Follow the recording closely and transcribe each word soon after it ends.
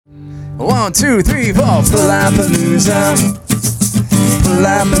1, 2, 3, 4. Palapalooza.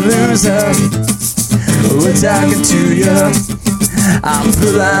 Palapalooza. We're talking to you. I'm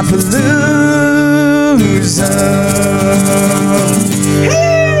Palapalooza.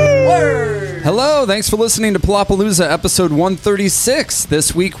 Hello, thanks for listening to Palapalooza, episode 136.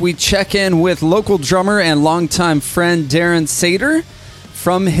 This week we check in with local drummer and longtime friend Darren Sater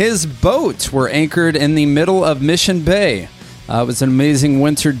from his boat. We're anchored in the middle of Mission Bay. It was an amazing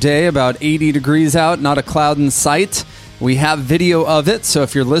winter day, about 80 degrees out, not a cloud in sight. We have video of it, so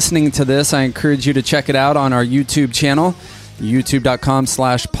if you're listening to this, I encourage you to check it out on our YouTube channel,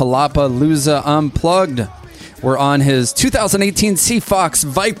 youtube.com/Palapalooza Unplugged. We're on his 2018 Seafox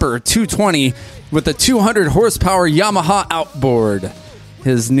Viper 220 with a 200 horsepower Yamaha outboard.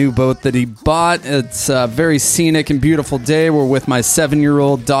 His new boat that he bought. It's a very scenic and beautiful day. We're with my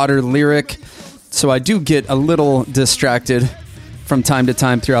 7-year-old daughter, Lyric. So I do get a little distracted from time to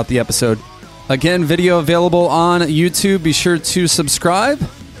time throughout the episode. Again, video available on YouTube. Be sure to subscribe.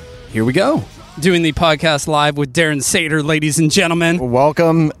 Here we go. Doing the podcast live with Darren Sater, ladies and gentlemen.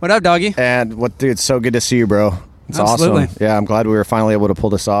 Welcome. What up, doggy? And dude, it's so good to see you, bro. It's Absolutely. Awesome. Yeah, I'm glad we were finally able to pull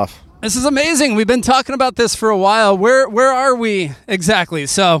this off. This is amazing. We've been talking about this for a while. Where are we exactly?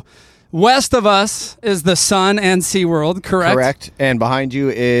 So, west of us is the Sun and SeaWorld, correct? Correct. And behind you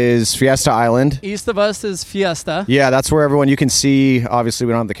is Fiesta Island. East of us is Fiesta. Yeah, that's where everyone you can see. Obviously,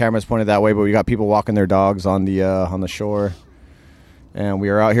 we don't have the cameras pointed that way, but we got people walking their dogs on the shore. And we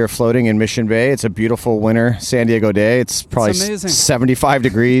are out here floating in Mission Bay. It's a beautiful winter San Diego day. It's probably 75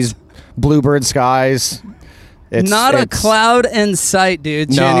 degrees, bluebird skies. It's not a cloud in sight,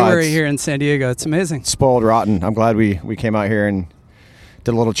 dude. January here in San Diego. It's amazing. Spoiled rotten. I'm glad we came out here and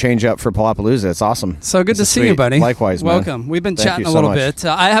did a little change up for Palapalooza. It's awesome. So good to see you, buddy. Likewise, man. Welcome. We've been chatting a little bit.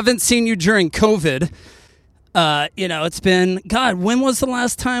 I haven't seen you during COVID. It's been, God, when was the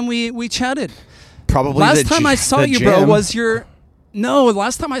last time we chatted? Probably last time I saw you, bro, was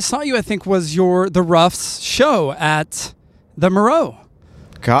last time I saw you, I think, was the Ruffs show at the Moreau.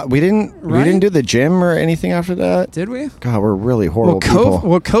 God, we didn't do the gym or anything after that. Did we? God, we're really horrible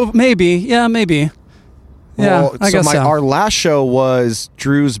people. Maybe. Yeah, maybe. Yeah, well, I guess so. Our last show was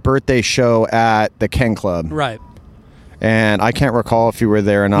Drew's birthday show at the Ken Club. Right. And I can't recall if you were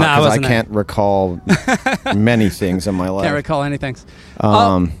there or not because I can't recall many things in my life. Can't recall anything.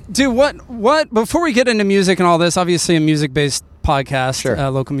 Dude, what? Before we get into music and all this, obviously a music-based podcast, sure.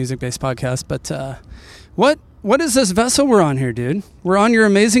 Local music-based podcast, but what is this vessel we're on here, dude? We're on your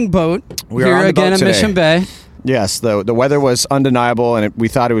amazing boat. We're here on the again boat in today. Mission Bay. Yes, the weather was undeniable, and we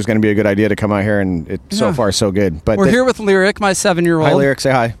thought it was going to be a good idea to come out here, and so far so good. But we're here with Lyric, my 7-year-old. Hi, Lyric. Say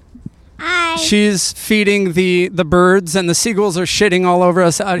hi. Hi. She's feeding the birds, and the seagulls are shitting all over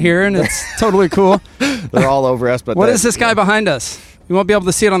us out here, and it's totally cool. They're all over us. But what is this guy behind us? You won't be able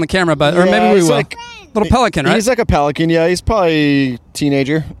to see it on the camera, or maybe we will. Little pelican, right? He's like a pelican. Yeah, he's probably a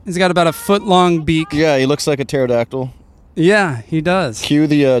teenager. He's got about a foot-long beak. Yeah, he looks like a pterodactyl. Yeah, he does. Cue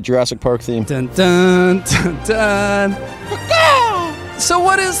the Jurassic Park theme. Dun dun dun dun. So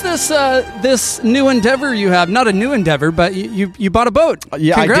what is this new endeavor you have? Not a new endeavor, but you bought a boat.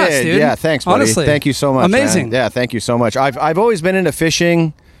 Yeah, Congrats, I did. Dude. Yeah, thanks, buddy. Honestly, thank you so much. Amazing. Man. Yeah, thank you so much. I've always been into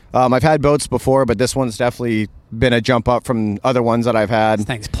fishing. I've had boats before, but this one's definitely been a jump up from other ones that I've had.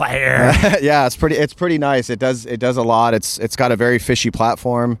 Thanks, player. Yeah, it's pretty nice. It does a lot. It's got a very fishy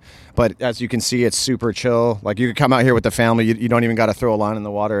platform, but as you can see, it's super chill. Like you could come out here with the family. You don't even got to throw a line in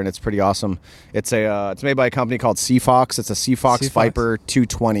the water, and it's pretty awesome. It's made by a company called Seafox. It's a Seafox Viper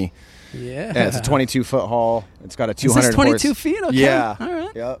 220. Yeah. And it's a 22-foot hull. It's got a 200 Is this 22 horse. feet? Okay. Yeah. All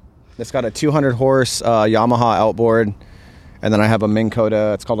right. Yep. It's got a 200 horse Yamaha outboard. And then I have a Minn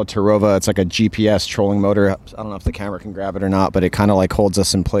Kota. It's called a Tarova. It's like a GPS trolling motor. I don't know if the camera can grab it or not, but it kind of like holds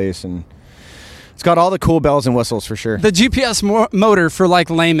us in place. And it's got all the cool bells and whistles for sure. The GPS motor for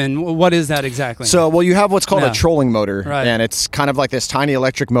like layman, what is that exactly? So, well, you have what's called a trolling motor. Right. And it's kind of like this tiny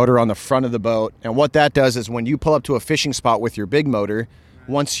electric motor on the front of the boat. And what that does is when you pull up to a fishing spot with your big motor,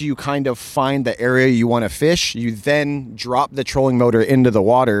 once you kind of find the area you want to fish, you then drop the trolling motor into the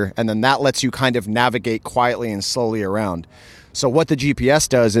water, and then that lets you kind of navigate quietly and slowly around. So what the GPS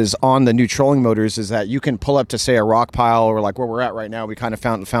does is on the new trolling motors is that you can pull up to, say, a rock pile or like where we're at right now. We kind of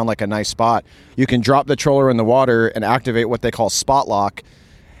found like a nice spot. You can drop the troller in the water and activate what they call spot lock.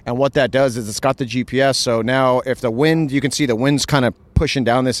 And what that does is it's got the GPS. So now if the wind, you can see the wind's kind of pushing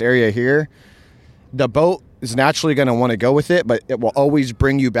down this area here. The boat is naturally going to want to go with it, but it will always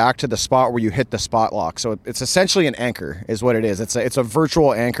bring you back to the spot where you hit the spot lock. So it's essentially an anchor is what it is. It's a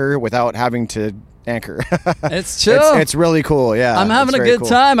virtual anchor without having to anchor. It's chill. It's really cool. Yeah. I'm having a good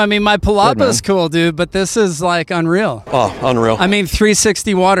time. I mean, my Palapa's cool, dude, but this is like unreal. Oh, unreal. I mean,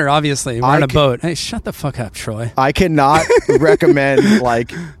 360 water, obviously. We're on a boat. Hey, shut the fuck up, Troy. I cannot recommend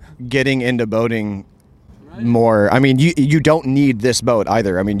like getting into boating more. I mean, you don't need this boat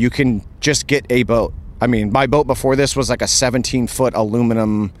either. I mean, you can just get a boat. I mean, my boat before this was like a 17-foot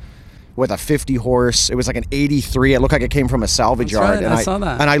aluminum with a 50 horse. It was like an 83. It looked like it came from a salvage yard. Right, and I saw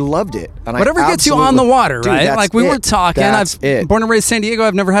that. And I loved it. And Whatever gets you on the water, right? Dude, like we were talking. That's I've born and raised San Diego.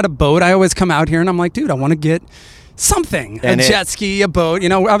 I've never had a boat. I always come out here and I'm like, dude, I want to get something. And a jet ski, a boat. You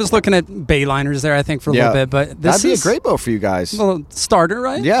know, I was looking at Bayliners there, I think, for a little bit. But this that'd be a is great boat for you guys. a little starter,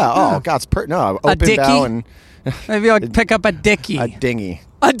 right? Yeah. Oh, God. It's no, A open dinghy? bow and Maybe I'll pick up a dinghy. a dinghy.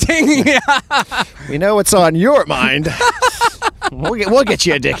 A dinghy. We know what's on your mind. We'll get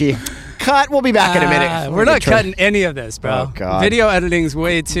you a dinghy. Cut. We'll be back in a minute. We're not cutting any of this, bro. Oh, God. Video editing's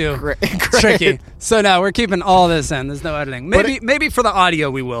way too tricky. So now we're keeping all this in. There's no editing. Maybe for the audio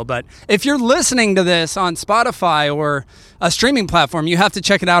we will, but if you're listening to this on Spotify or a streaming platform, you have to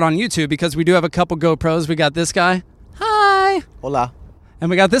check it out on YouTube because we do have a couple GoPros. We got this guy. Hi. Hola. And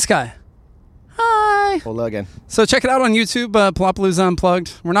we got this guy. Hi. Hola again. So check it out on YouTube, Palapalooza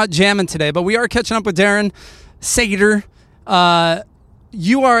Unplugged. We're not jamming today, but we are catching up with Darren Sater.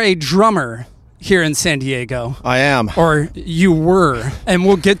 You are a drummer here in San Diego. I am. Or you were, and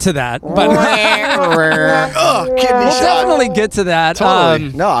we'll get to that. But Oh, kidney we'll shot. definitely get to that.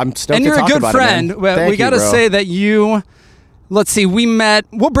 Totally. No, I'm stoked and to you're a talk good about friend. it, man. We got to say that you... Let's see, we met...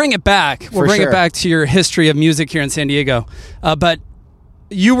 We'll bring it back. We'll bring it back to your history of music here in San Diego. But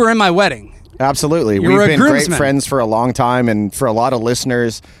you were in my wedding. Absolutely. You We've were a been great groomsman. friends for a long time, and for a lot of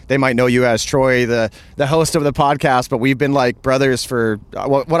listeners, they might know you as Troy, the host of the podcast, but we've been like brothers for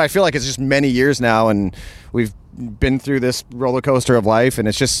what I feel like is just many years now, and we've been through this roller coaster of life, and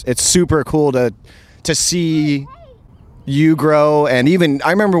it's super cool to see you grow. And even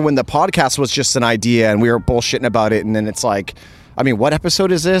I remember when the podcast was just an idea and we were bullshitting about it, and then it's like, I mean, what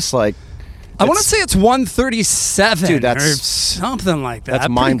episode is this? Like, I want to say it's 137 Dude, or something like that. That's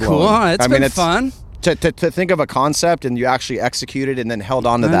Pretty mind-blowing. Cool. It's been fun. To think of a concept and you actually executed and then held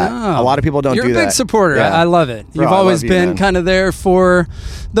on to that. A lot of people don't do that. You're a big supporter. Yeah. I love it. Bro, You've I always love you, been man. kind of there for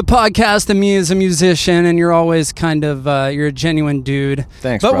the podcast and me as a musician, and you're always kind of, you're a genuine dude.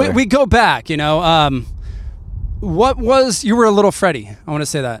 Thanks, But brother. we go back, you know. You were a little Freddy. I want to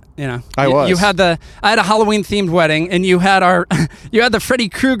say that, you know. I was. I had a Halloween themed wedding, and you had you had the Freddy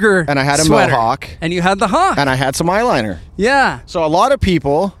Krueger And I had a sweater, mohawk. and you had the hawk. And I had some eyeliner. Yeah. So a lot of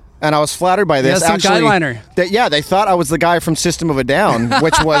people, and I was flattered by this, had some actually, guyliner. they thought I was the guy from System of a Down,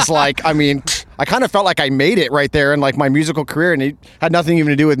 which was like, I mean, I kind of felt like I made it right there in like my musical career, and it had nothing even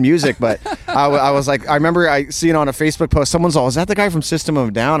to do with music. But I was like, I remember I seeing on a Facebook post, someone's all, is that the guy from System of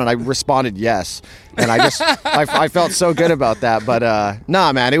a Down? And I responded yes, and I felt so good about that. But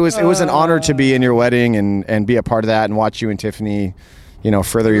nah, man, it was an honor to be in your wedding and be a part of that and watch you and Tiffany, you know,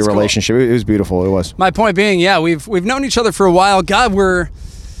 further your relationship. It was beautiful. It was. My point being, yeah, we've known each other for a while. God, we're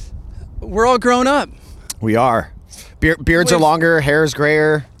all grown up. We are. Beards are longer, hair is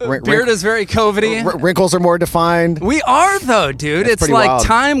grayer. Beard is very COVIDy. Wrinkles are more defined. We are, though, dude. That's it's pretty like wild.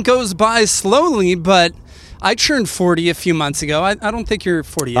 time goes by slowly, but I turned 40 a few months ago. I don't think you're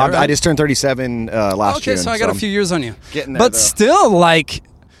 40 yet, right? I just turned 37 last June. Okay, so I got a few years on you. Getting there, but though. still, like,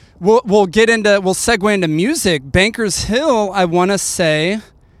 we'll segue into music. Bankers Hill, I want to say,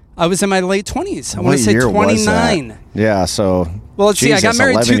 I was in my late 20s. I want to say 29. Yeah, so. Well, let's see. I got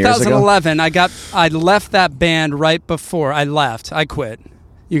married 11 years ago? 2011. I left that band right before I left. I quit.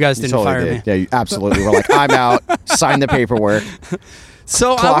 You guys You didn't totally fire did. me. Yeah, you absolutely were like, I'm out. Sign the paperwork. So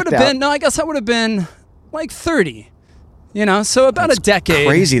I would Clocked have out. been. No, I guess I would have been like 30. You know, so about a decade.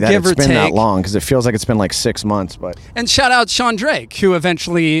 Crazy that give it's or been take. that long because it feels like it's been like 6 months. But And shout out Sean Drake, who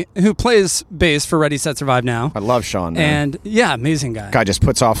plays bass for Ready Set Survive now. I love Sean. Man. And yeah, amazing guy. Guy just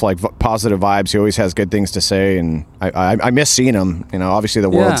puts off like positive vibes. He always has good things to say, and I miss seeing him. You know, obviously the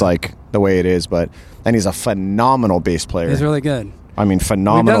world's Yeah. like the way it is, and he's a phenomenal bass player. He's really good. I mean, We've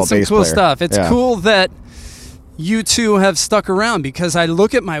phenomenal done some bass cool player. stuff. It's Yeah. cool that you two have stuck around because I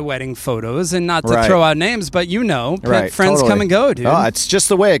look at my wedding photos, and not to Right. throw out names, but you know, Right, friends totally. come and go, dude. Oh, it's just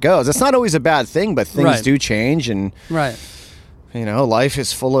the way it goes. It's not always a bad thing, but things Right. do change, and Right. you know, life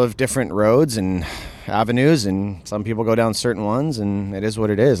is full of different roads and avenues, and some people go down certain ones, and it is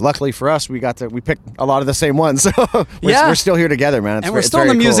what it is. Luckily for us, we picked a lot of the same ones, so we're still here together, man. And we're still in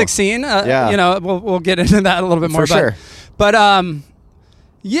the music scene. Yeah. You know, we'll get into that a little bit more. For sure. But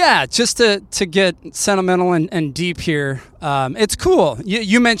Yeah, just to get sentimental and deep here. It's cool.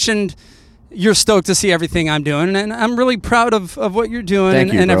 You mentioned you're stoked to see everything I'm doing, and I'm really proud of what you're doing.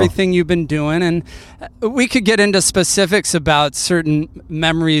 Thank you, and bro. everything you've been doing. And we could get into specifics about certain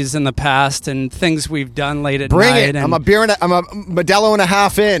memories in the past and things we've done late at Bring night. it. I'm a Modelo and a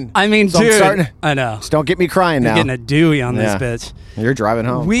half in. I mean, So dude, I know. Just don't get me crying You're now. getting a Dewey on Yeah. this bitch. You're driving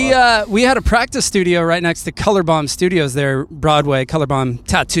home. We had a practice studio right next to Color Bomb Studios there, Broadway, Color Bomb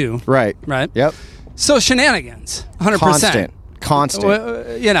Tattoo. Right. Right? Yep. So shenanigans, 100%.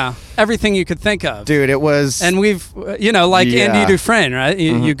 Constant. Everything you could think of. Dude, it was... And we've, like Yeah. Andy Dufresne, right?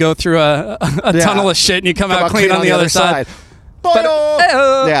 You go through a Yeah. tunnel of shit and you come out clean on the other side. But,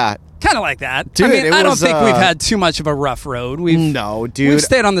 Yeah. kind of like that. Dude, I mean, it I don't was, think we've had too much of a rough road. No, dude. We've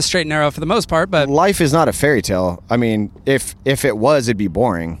stayed on the straight and narrow for the most part, but Life is not a fairy tale. I mean, if it was, it'd be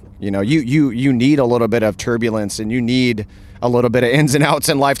boring. You know, you need a little bit of turbulence, and you need a little bit of ins and outs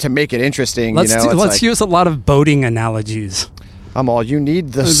in life to make it interesting. let's It's like, use a lot of boating analogies. you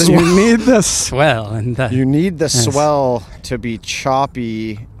need the You swell. need the swell and the, You need the swell to be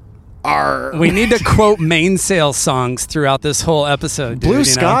choppy. Arr. we need to quote mainsail songs throughout this whole episode. Dude, Blue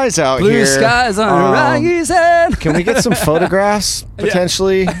skies out Blue here. skies on the horizon. Can we get some photographs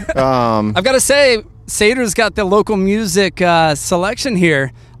potentially? I've got to say, Sater's got the local music selection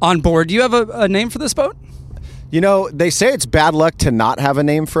here on board. Do you have a name for this boat? You know, they say it's bad luck to not have a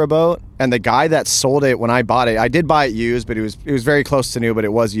name for a boat. And the guy that sold it when I bought it, I did buy it used, but it was very close to new, but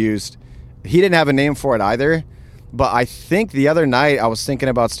it was used. He didn't have a name for it either. But I think the other night I was thinking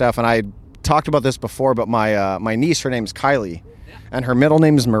about stuff, and I talked about this before, but my niece, her name's Kylie, and her middle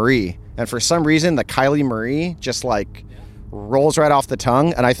name is Marie. And for some reason, the Kylie Marie just like rolls right off the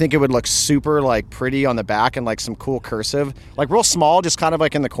tongue, and I think it would look super like pretty on the back and like some cool cursive, like real small, just kind of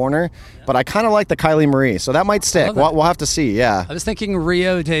like in the corner. But I kind of like the Kylie Marie, so that might stick. love that. We'll have to see. Yeah, I was thinking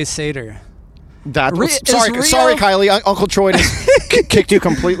Rio de Sater. that. Is Sorry, Rio- Kylie. Uncle Troy just kicked you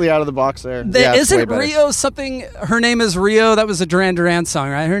completely out of the box there. Yeah, it's way Isn't better. Rio something? Her name is Rio. That was a Duran Duran song,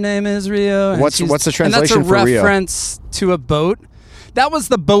 right? Her name is Rio. and What's she's- the and that's translation a for Rio? reference to a boat. That was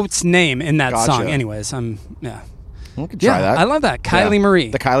the boat's name in that Gotcha. song. Anyways, We could try that. I love that. Kylie Yeah. Marie.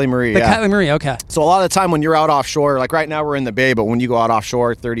 The Kylie Marie. The yeah. Kylie Marie. Okay. So a lot of the time when you're out offshore, like right now we're in the bay, but when you go out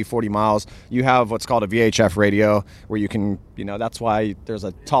offshore 30, 40 miles, you have what's called a VHF radio where you can, that's why there's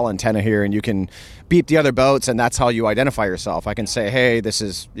a tall antenna here, and you can beep the other boats, and that's how you identify yourself. I can say, hey, this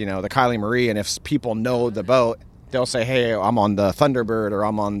is, the Kylie Marie, and if people know the boat, they'll say, hey, I'm on the Thunderbird, or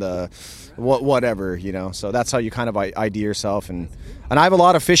I'm on the whatever, So that's how you kind of ID yourself. And I have a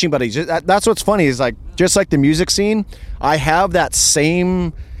lot of fishing buddies. That's what's funny is like, just like the music scene, I have that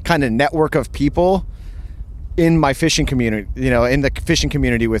same kind of network of people in my fishing community, in the fishing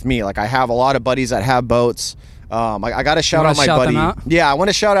community with me. Like I have a lot of buddies that have boats. I got to shout out my buddy. Them out? Yeah, I want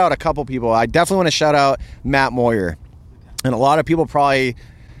to shout out a couple people. I definitely want to shout out Matt Moyer. And a lot of people probably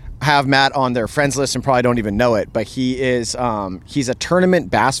have Matt on their friends list and probably don't even know it, but he is he's a tournament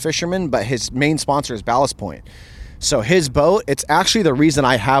bass fisherman, but his main sponsor is Ballast Point. So his boat, it's actually the reason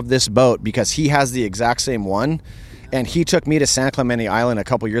I have this boat, because he has the exact same one, and he took me to San Clemente Island a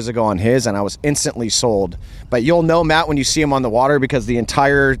couple years ago on his, and I was instantly sold. But you'll know Matt when you see him on the water, because the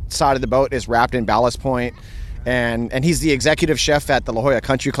entire side of the boat is wrapped in Ballast Point, and he's the executive chef at the La Jolla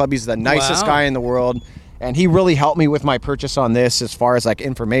Country Club. He's the nicest guy in the world. And he really helped me with my purchase on this as far as like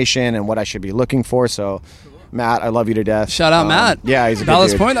information and what I should be looking for. So, Matt, I love you to death. Shout out Matt. Yeah, he's a good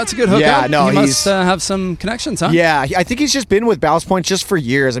Ballast dude. Point. That's a good hookup. Yeah, no, he he's must have some connections, huh? Yeah, I think he's just been with Ballast Point just for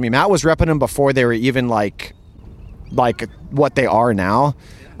years. I mean, Matt was repping them before they were even like what they are now.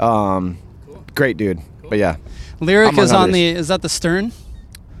 Great dude. But yeah, Lyric Among is on others. is that the stern?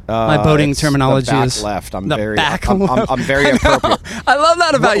 My boating it's terminology the back is left. I'm the very back I'm left. very appropriate. I love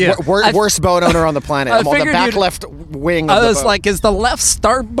that about you. Worst boat owner on the planet. I I'm on the figured back you'd- left wing of I the was boat. like, is the left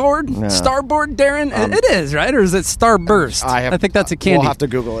starboard? Starboard, Darren? It is, right? Or is it starburst? I think that's a candy. We'll have to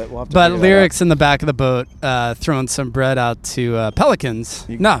Google it. We'll have to But figure that Lyric's in the back of the boat throwing some bread out to pelicans.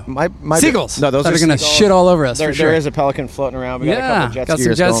 No, My seagulls. No, those that are are going to seagulls. shit all over us There, for sure. there is a pelican floating around. We got a couple jet got skiers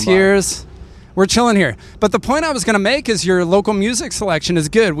some jet going by. skiers. We're chilling here. But the point I was going to make is your local music selection is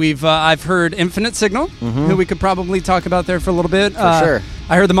good. I've heard Infinite Signal, who we could probably talk about there for a little bit. For sure.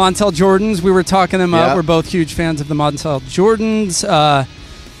 I heard the Montel Jordans. We were talking them up. Yeah. We're both huge fans of the Montel Jordans.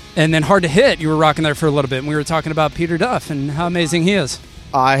 And then Hard to Hit, you were rocking there for a little bit. And we were talking about Peter Duff and how amazing he is.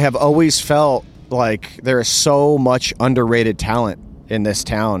 I have always felt like there is so much underrated talent in this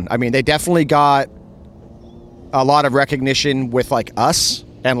town. I mean, they definitely got a lot of recognition with like us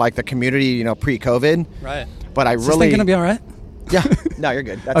and like the community, pre-COVID. Right. But I Is this thing really going to be all right? Yeah. No, you're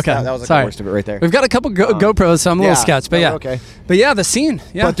good. That's, Okay, that was like sorry. the worst of it right there. We've got a couple GoPros, so I'm a little sketched, but no, yeah. okay. But yeah, the scene.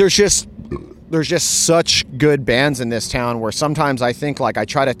 Yeah. But there's just such good bands in this town where sometimes I think like I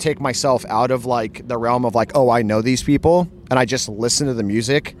try to take myself out of like the realm of like, oh, I know these people, and I just listen to the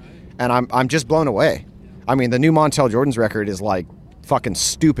music, and I'm just blown away. I mean, the new Montel Jordan's record is like fucking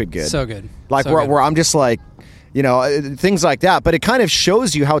stupid good. So good. Like So where I'm just like, you know, things like that. But it kind of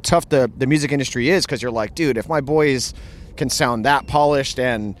shows you how tough the music industry is, because you're like, dude, if my boys can sound that polished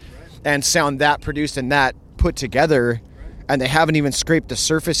and sound that produced and that put together, and they haven't even scraped the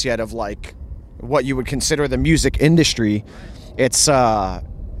surface yet of like what you would consider the music industry, it's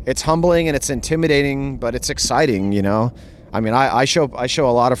humbling and it's intimidating, but it's exciting, you know. I mean, I show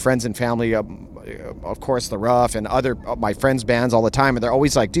a lot of friends and family, of course, the Rough and other my friends' bands all the time, and they're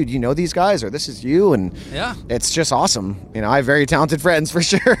always like, "Dude, you know these guys, or this is you," and Yeah. it's just awesome. You know, I have very talented friends for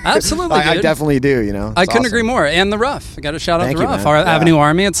sure. Absolutely, I dude. definitely do. You know, I It's couldn't awesome. agree more. And the Rough. I got to shout out Thank the you, Rough. man. Our Yeah. Avenue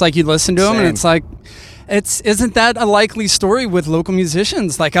Army. It's like you listen to them, and Same. it's like, isn't that a likely story with local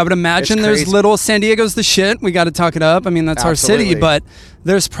musicians? Like I would imagine It's there's crazy. little San Diego's the shit. We got to talk it up. I mean, that's our city, Absolutely. but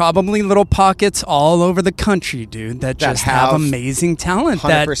there's probably little pockets all over the country, dude, that just have have amazing talent.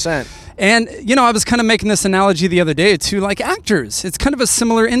 100%. And, you know, I was kind of making this analogy the other day to like actors. It's kind of a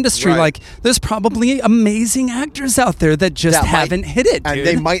similar industry. Right. Like there's probably amazing actors out there that just That might- haven't hit it, and dude.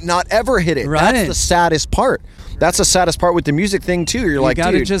 they might not ever hit it. Right. That's the saddest part. That's the saddest part with the music thing too. You're You like,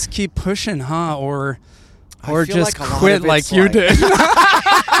 gotta dude, just keep pushing, huh? Or feel just like a lot quit of like it's you like- did.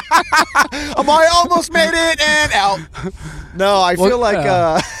 I almost made it and out. No, I feel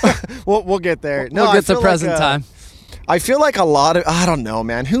like we'll get there. No, we'll I get to feel present like, time. I feel like a lot of, I don't know,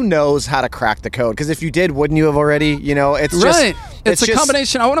 man. Who knows how to crack the code? Because if you did, wouldn't you have already? You know, it's Right. just It's a just-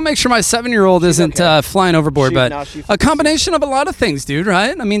 combination. I want to make sure my 7-year-old isn't okay. flying overboard, No, but she- a combination of a lot of things, dude,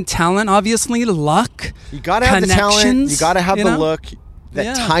 right? I mean, talent, obviously, luck. You gotta have the talent. connections, You gotta have you the know? look. That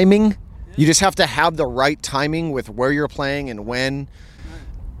Yeah. timing. You just have to have the right timing with where you're playing and when.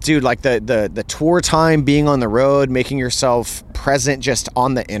 Dude, like the tour time, being on the road, making yourself present just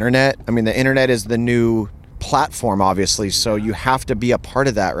on the internet. I mean, the internet is the new platform, obviously, so you have to be a part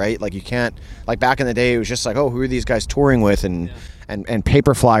of that, right? Like you can't, like back in the day, it was just like, oh, who are these guys touring with, and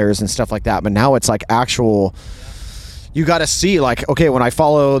paper flyers and stuff like that. But now it's like actual. You got to see, like, okay, when I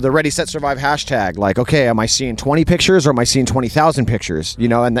follow the Ready Set Survive hashtag, like, okay, am I seeing 20 pictures or am I seeing 20,000 pictures? You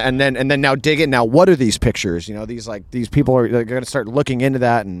know, and then now dig it. Now, what are these pictures? You know, these people are going to start looking into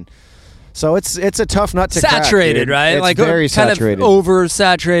that, and so it's a tough nut to crack, Saturated, dude. right? It's like very kind saturated. of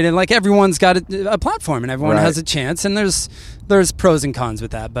oversaturated. Like everyone's got a platform and everyone Right. has a chance, and there's pros and cons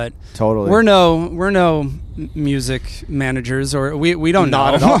with that. But Totally. we're no music managers, or we don't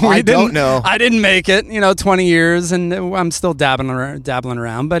Not know. at all. We I don't didn't- know. I didn't make it. 20 years, and I'm still dabbling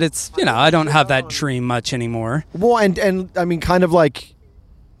around. But it's I don't have that dream much anymore. Well, and I mean, kind of like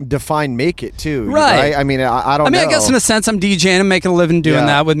define make it too, Right. I mean, I don't know. I guess in a sense, I'm DJing and making a living doing Yeah.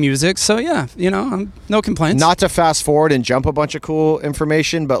 that with music. So yeah, I'm no complaints. Not to fast forward and jump a bunch of cool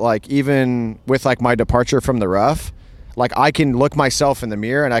information, but like even with like my departure from the Rough, like I can look myself in the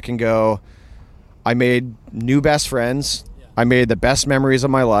mirror and I can go, I made new best friends. I made the best memories of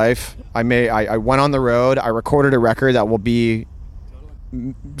my life. I went on the road. I recorded a record that will be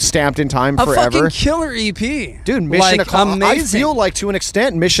stamped in time a forever. fucking killer EP, Dude, mission like, accomplished. I amazing. feel like to an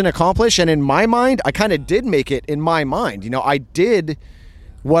extent mission accomplished, and in my mind, I kind of did make it in my mind. I did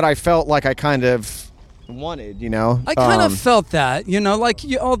what I felt like I kind of wanted, I kind of felt that, like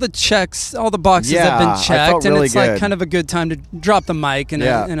all the checks, all the boxes have Yeah, been I checked, felt and really it's like good. kind of a good time to drop the mic in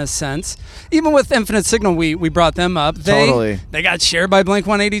Yeah. a sense. Even with Infinite Signal, we brought them up. Totally. They got shared by Blink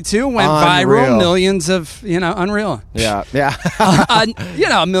 182, went Unreal. viral, millions of unreal. Yeah.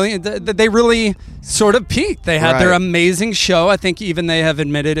 A million. They really sort of peaked. They had their Right. amazing show. I think even they have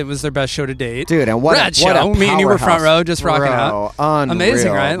admitted it was their best show to date. Dude, and what Rad a, what show. a Me and you were front powerhouse. row, just rocking Bro, out. Amazing,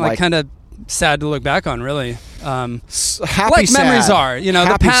 unreal. right? Like kind of sad to look back on, really. happy, Like memories sad. are, the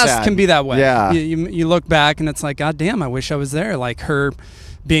Happy, past sad. can be that way. Yeah. You look back and it's like, God damn, I wish I was there. Like her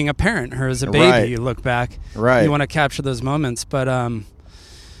being a parent, her as a baby. Right. You look back, Right. You want to capture those moments, but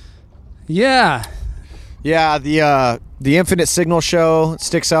yeah. Yeah, the Infinite Signal show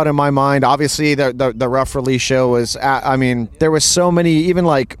sticks out in my mind. Obviously, the Rough Release show was. There was so many. Even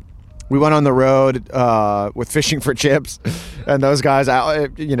like, we went on the road with Fishing for Chips, and those guys.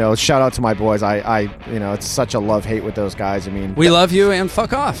 Shout out to my boys. It's such a love hate with those guys. I mean, We love you and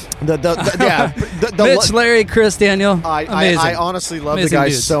fuck off. the Mitch, Larry, Chris, Daniel. Amazing. I honestly love Amazing the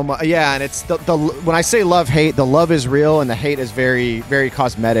guys dudes. so much. Yeah, and it's the when I say love hate, the love is real and the hate is very very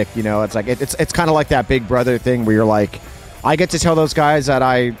cosmetic. It's like it's kind of like that Big Brother thing where you're like, I get to tell those guys that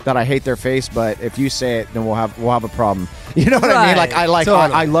I hate their face, but if you say it, then we'll have a problem. You know what I mean? Like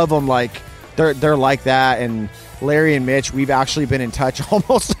Totally. I love them. Like they're like that. And Larry and Mitch, we've actually been in touch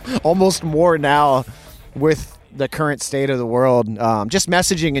almost more now with the current state of the world. Just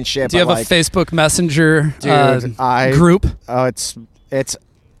messaging and shit. Do you have a Facebook Messenger group? It's.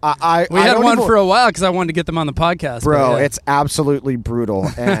 We had one for a while because I wanted to get them on the podcast. Bro, it's absolutely brutal,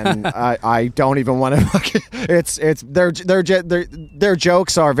 and I don't even want to. It's their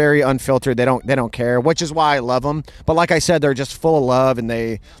jokes are very unfiltered. They don't care, which is why I love them. But like I said, they're just full of love, and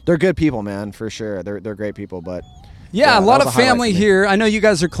they're good people, man, for sure. They're great people, but. Yeah, a lot of family here. I know you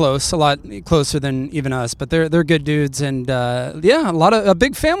guys are close, a lot closer than even us, but they're good dudes, and a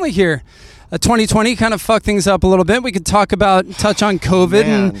big family here. 2020 kind of fucked things up a little bit. We could touch on COVID,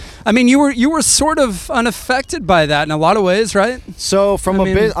 and I mean, you were sort of unaffected by that in a lot of ways, right? So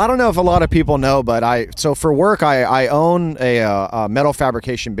I don't know if a lot of people know, but for work, I own a metal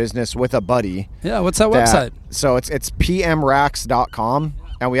fabrication business with a buddy. Yeah, what's that website? So it's pmracks.com.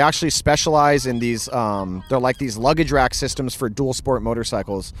 And we actually specialize in these, they're like these luggage rack systems for dual sport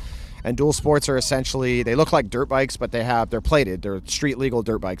motorcycles. And dual sports are essentially, they look like dirt bikes, but they're plated. They're street legal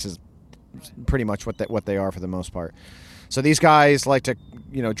dirt bikes is pretty much what they are for the most part. So these guys like to,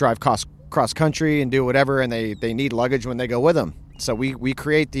 drive cross country and do whatever, and they need luggage when they go with them. So we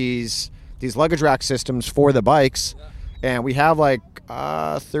create these luggage rack systems for the bikes, and we have like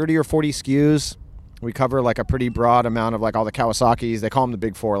 30 or 40 SKUs. We cover like a pretty broad amount of like all the Kawasaki's. They call them the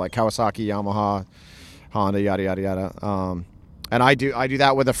big four, like Kawasaki, Yamaha, Honda, yada yada yada. And I do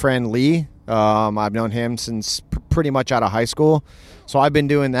that with a friend, Lee. I've known him since pretty much out of high school, so I've been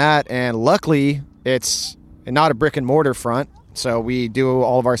doing that. And luckily, it's not a brick and mortar front, so we do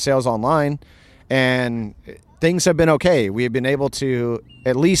all of our sales online, and things have been okay. We have been able to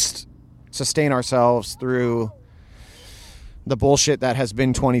at least sustain ourselves through the bullshit that has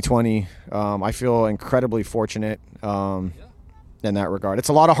been 2020. I feel incredibly fortunate in that regard. It's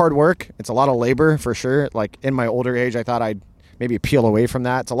a lot of hard work. It's a lot of labor for sure. Like in my older age, I thought I'd maybe peel away from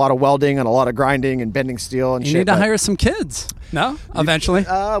that. It's a lot of welding and a lot of grinding and bending steel and shit. You need to hire some kids. No? Eventually?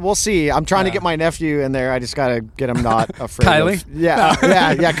 We'll see. I'm trying to get my nephew in there. I just got to get him not afraid Kylie?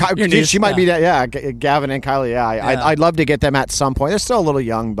 Yeah. She might be that. Yeah, Gavin and Kylie. Yeah, I'd love to get them at some point. They're still a little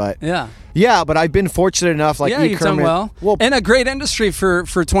young, but yeah, but I've been fortunate enough. Like you've done well. And a great industry for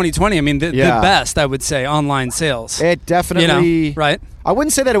 2020. I mean, the best, I would say, online sales. It definitely, right? I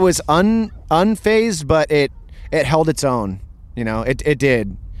wouldn't say that it was unfazed, but it held its own. It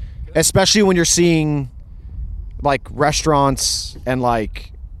did, especially when you're seeing like restaurants and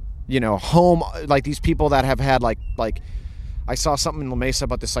like home, like these people that have had like I saw something in La Mesa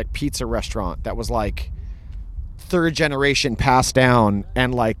about this like pizza restaurant that was like third generation passed down,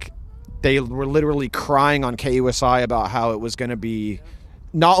 and like they were literally crying on KUSI about how it was going to be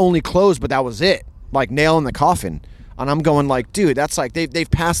not only closed, but that was it, like nail in the coffin. And I'm going like, dude, that's like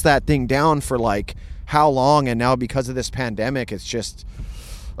they've passed that thing down for like how long, and now because of this pandemic, it's just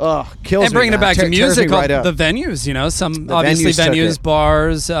kills me. And bringing it back to music, right the venues, some the obviously venues,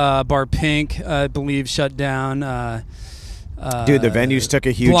 bars, Bar Pink, I believe, shut down. Dude, the venues took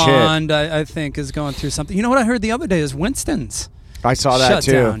a huge Blonde, hit. I think, is going through something. You know what I heard the other day is Winston's. I saw that shut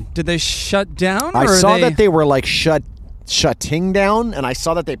too. Down. Did they shut down? I saw that they were like shutting down, and I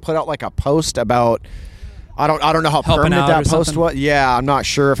saw that they put out like a post about. I don't know how permanent that post was. Yeah, I'm not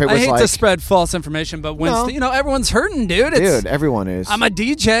sure if it was. I hate to spread false information, but Winston, everyone's hurting, dude. Dude, everyone is. I'm a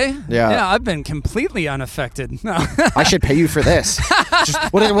DJ. Yeah, I've been completely unaffected. No. I should pay you for this.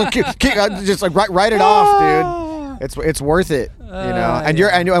 Just like write it off, dude. It's worth it, And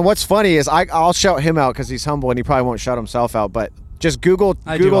and what's funny is I'll shout him out because he's humble and he probably won't shout himself out. But just Google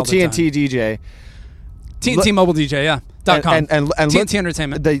TNT DJ. TNT Mobile DJ, yeah. .com. And TNT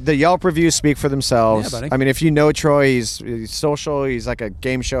Entertainment. The Yelp reviews speak for themselves. Yeah, buddy. I mean, if you know Troy, he's social. He's like a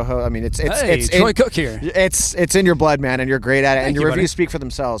game show host. I mean, it's Troy Cook here. It's in your blood, man, and you're great at it. Thank your you, reviews speak for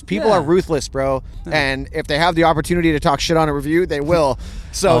themselves. People are ruthless, bro. And if they have the opportunity to talk shit on a review, they will.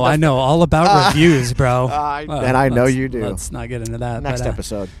 So I know all about reviews, bro. And I know you do. Let's not get into that. Next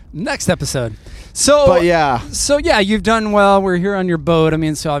episode. Next episode. So, but yeah. So yeah, you've done well. We're here on your boat. I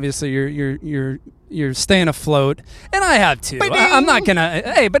mean, so obviously you're staying afloat, and I have too. I'm not gonna.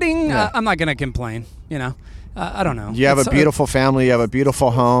 Hey, I'm not gonna complain. I don't know. You have a beautiful family. You have a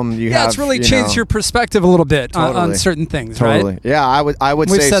beautiful home. It's really changed your perspective a little bit on certain things, right? Yeah, I would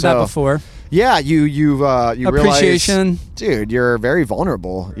say so. We've said that before. Yeah, you appreciation, realize, dude. You're very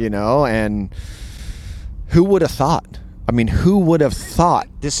vulnerable, and who would have thought? I mean, who would have thought?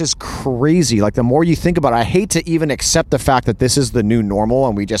 This is crazy. Like, the more you think about it, I hate to even accept the fact that this is the new normal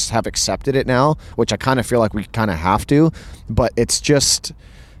and we just have accepted it now, which I kind of feel like we kind of have to. But it's just,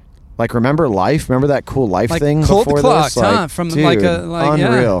 like, remember Life? Remember that cool Life like thing cold before clock, this? Like, huh? From dude, like a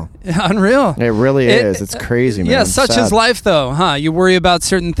unreal. Yeah. Unreal. It really is. It's crazy, man. Yeah, such Sad. is life, though, huh? You worry about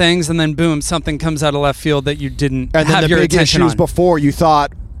certain things, and then boom, something comes out of left field that you didn't And then have the your big attention issues on. before you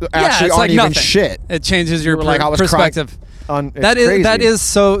thought actually it's aren't like even nothing. shit. It changes your You were like, I was perspective. It's That crazy. is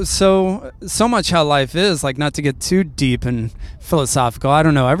so much how life is. Like, not to get too deep and philosophical, I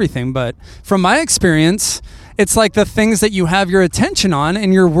don't know everything, but from my experience, it's like the things that you have your attention on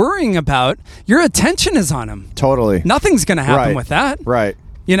and you're worrying about, your attention is on them. Totally. Nothing's going to happen Right. with that. Right.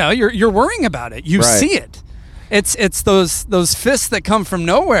 You know, you're worrying about it. You Right. see it. It's those fists that come from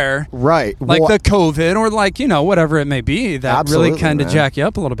nowhere, Right. like Well, the COVID or like, you know, whatever it may be, that Absolutely, really kind of man. jack you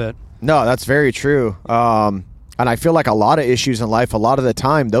up a little bit. No, that's very true. And I feel like a lot of issues in life, a lot of the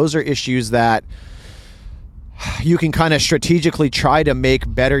time, those are issues that you can kind of strategically try to make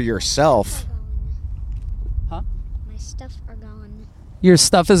better yourself. My stuff are gone. Your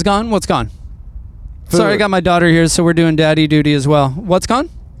stuff is gone? What's gone? Food. Sorry, I got my daughter here, so we're doing daddy duty as well. What's gone?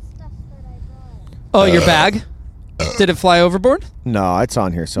 Stuff that I brought. Oh, your bag? Did it fly overboard? No, it's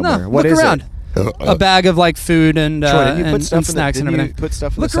on here somewhere. No, What look is around. it? A bag of like food and, Troy, didn't you put and stuff in the- snacks and didn't you everything. put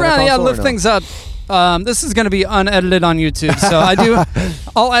stuff in the Look center around, yeah, console or lift no? things up. This is going to be unedited on YouTube, so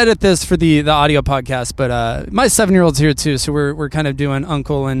I'll edit this for the audio podcast. But my 7-year-old's here too, so we're kind of doing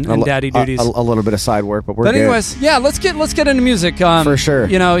uncle and daddy duties. A little bit of side work, but we're But good. anyways, yeah, let's get into music. For sure.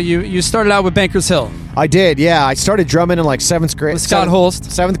 You know, you started out with Bankers Hill I did, yeah. I started drumming in like 7th grade. with Scott Holst,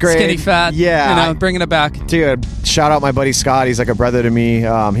 7th grade. skinny fat. Yeah. you know, bringing it back. Dude, shout out my buddy Scott. He's like a brother to me.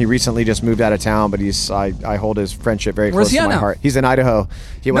 He recently just moved out of town, but I hold his friendship very Where's close he to at my now? heart. He's in Idaho.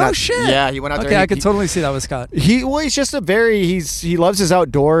 He went No out, shit. Yeah, he went out there. Okay, and I could he, totally see that with Scott. he's just a very he loves his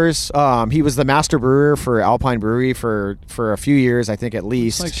outdoors. He was the master brewer for Alpine Brewery for a few years, I think at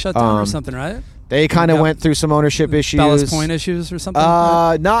least. Like shut down or something, right? They kind of Yep. went through some ownership issues. Ballast Point issues or something.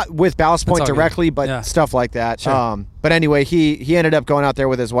 right? Not with Ballast Point all good. directly, but Yeah. stuff like that. Sure. But anyway, he ended up going out there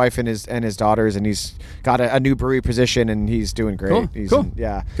with his wife and his daughters, and he's got a new brewery position, and he's doing great. Cool, He's cool.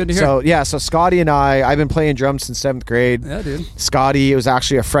 Yeah. Good to hear. So Scotty and I've been playing drums since 7th grade. Yeah, dude. Scotty was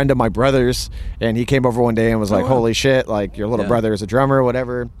actually a friend of my brother's, and he came over one day and was like, wow. "Holy shit! Like your little Yeah. brother is a drummer,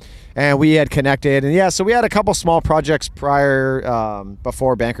 whatever." And we had connected, and so we had a couple small projects prior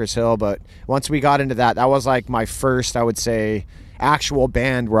before Bankers Hill, but once we got into that was like my first, I would say, actual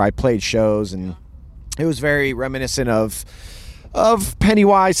band where I played shows, and it was very reminiscent of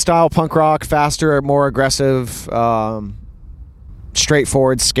Pennywise style punk rock, faster, more aggressive,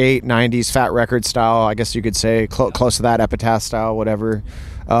 straightforward skate 90s Fat Record style, I guess you could say, close to that, Epitaph style, whatever.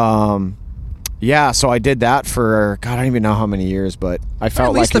 So I did that for God, I don't even know how many years, but I felt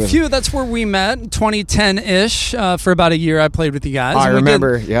At least like a it was, few. That's where we met, 2010-ish. For about a year, I played with you guys. I And we did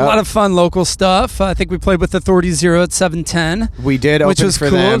remember, yeah. a lot of fun local stuff. I think we played with Authority Zero at 710. we did, Which open was for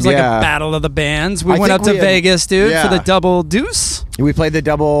cool. them, It was like yeah. a battle of the bands. We I went think up to we had- Vegas, dude, yeah. for the Double Deuce. We played the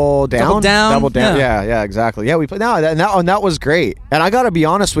double down. Yeah. Yeah, exactly. Yeah, we played. No, that was great. And I got to be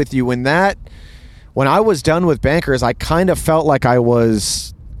honest with you, when I was done with Bankers, I kind of felt like I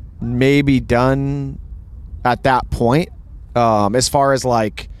was maybe done at that point, as far as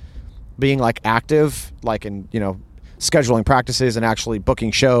like being like active, like in scheduling practices and actually booking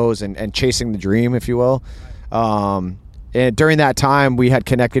shows and chasing the dream, if you will. And during that time, we had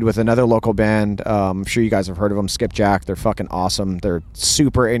connected with another local band. I'm sure you guys have heard of them, Skipjack. They're fucking awesome. They're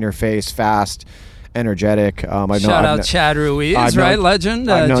super in your face, fast, energetic. Shout out Chad Ruiz, I've known- right? Legend.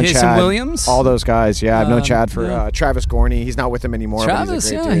 I've known Jason Chad, Williams. all those guys. Yeah, I've known Chad for yeah. Travis Gorney. He's not with them anymore. but Travis,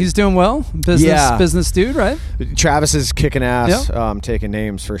 he's a great yeah, dude. he's doing well. Business dude, right? Travis is kicking ass, Yep. taking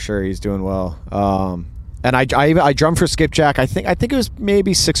names for sure. He's doing well. And I drummed for Skipjack. I think it was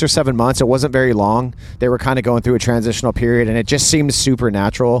maybe 6 or 7 months. It wasn't very long. They were kind of going through a transitional period, and it just seemed super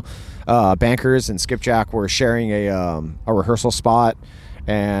natural. Bankers and Skipjack were sharing a rehearsal spot,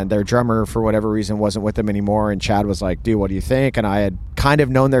 and their drummer, for whatever reason, wasn't with them anymore. And Chad was like, "Dude, what do you think?" And I had kind of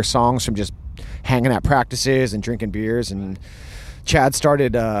known their songs from just hanging at practices and drinking beers. And Chad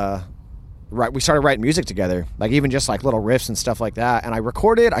started. We started writing music together, like even just like little riffs and stuff like that. And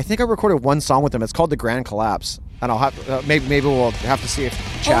I think I recorded one song with them. It's called The Grand Collapse. And I'll have maybe we'll have to see if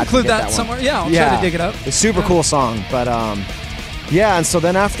Chad I'll include can get that one. somewhere. Yeah, I'll try to dig it up. It's a super cool song, but and so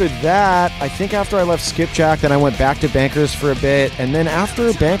then after that, I think after I left Skipjack, then I went back to Bankers for a bit, and then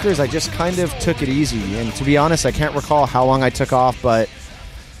after Bankers, I just kind of took it easy. And to be honest, I can't recall how long I took off, but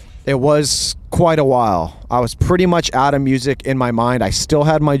it was quite a while. I was pretty much out of music in my mind. I still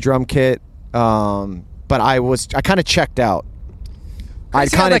had my drum kit, but but I kind of checked out. I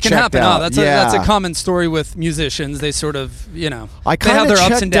kind of can checked happen. out. That's a common story with musicians. They sort of, I they have their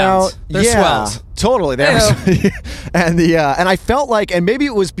ups and downs. They're swells. Totally. And I felt like, and maybe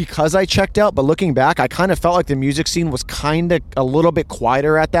it was because I checked out, but looking back, I kind of felt like the music scene was kind of a little bit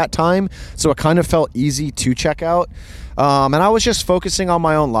quieter at that time, so it kind of felt easy to check out. And I was just focusing on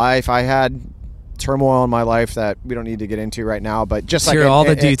my own life. I had turmoil in my life that we don't need to get into right now, but just like all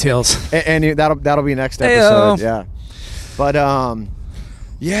the details. And that'll be next episode. Yeah. But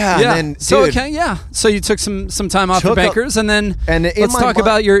yeah. And then, So you took some time off for Bankers, and then let's talk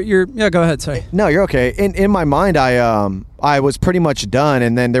about your. Yeah, go ahead. Sorry. No, you're okay. In my mind, I was pretty much done,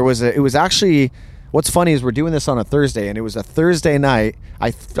 and then it was actually. What's funny is we're doing this on a Thursday, and it was a Thursday night. I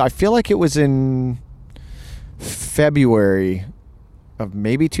feel like it was in February of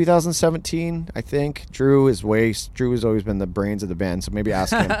maybe 2017, I think. Drew has always been the brains of the band, so maybe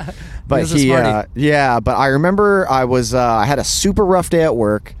ask him. But but I remember I had a super rough day at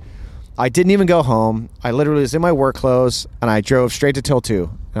work. I didn't even go home. I literally was in my work clothes, and I drove straight to Till 2.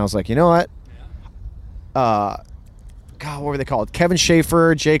 And I was like, you know what? God, what were they called? Kevin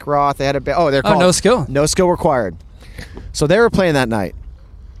Schaefer, Jake Roth. They had they're called No Skill. No Skill Required. So they were playing that night.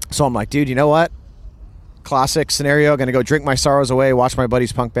 So I'm like, dude, you know what? Classic scenario, gonna go drink my sorrows away, watch my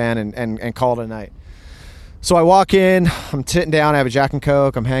buddy's punk band, and call it a night. So I walk in, I'm sitting down, I have a Jack and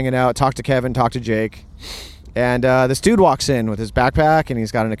Coke, I'm hanging out, talk to Kevin, talk to Jake, and this dude walks in with his backpack, and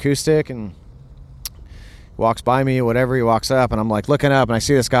he's got an acoustic, and walks by me, whatever, he walks up, and I'm like looking up, and I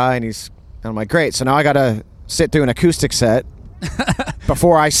see this guy, and I'm like, great, so now I gotta sit through an acoustic set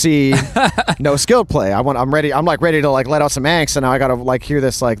before I see No Skill play. I'm ready. I'm like ready to like let out some angst, and now I gotta like hear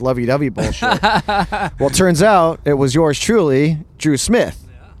this like lovey-dovey bullshit. Well, it turns out it was yours truly, Drew Smith.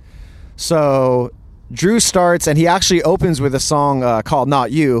 Yeah. So Drew starts, and he actually opens with a song called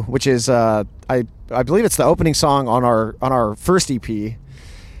 "Not You," which is I believe it's the opening song on our first EP.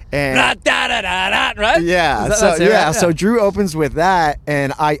 And right? Yeah. So Drew opens with that,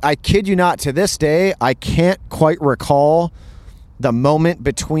 and I kid you not, to this day, I can't quite recall the moment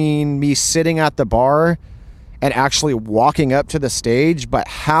between me sitting at the bar and actually walking up to the stage, but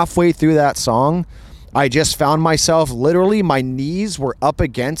halfway through that song, I just found myself literally, my knees were up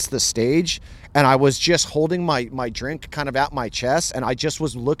against the stage, and I was just holding my drink kind of at my chest, and I just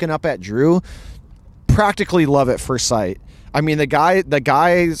was looking up at Drew. Practically love at first sight. I mean, the guy's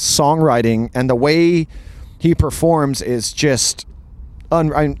songwriting and the way he performs is just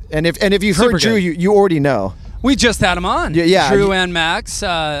and if you've heard Drew, you already know. We just had him on. Yeah. Drew and Max,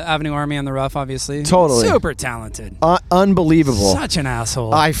 Avenue Army on the Rough, obviously. Totally. Super talented. Unbelievable. Such an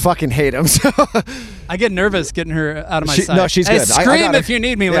asshole. I fucking hate him. I get nervous getting her out of my sight. No, she's good. Scream if you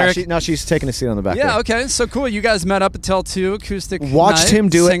need me, Lyric. She's taking a seat on the back. Yeah, okay. So cool. You guys met up at Till 2, acoustic Watched night, him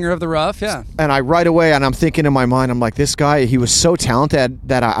do Singer of the Rough, yeah. And I right away, and I'm thinking in my mind, I'm like, this guy, he was so talented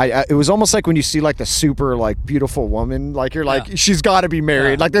that I it was almost like when you see like the super like beautiful woman, like you're like, she's got to be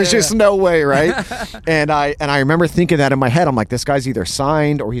married. Like there's just no way, right? and I remember thinking that in my head. I'm like, this guy's either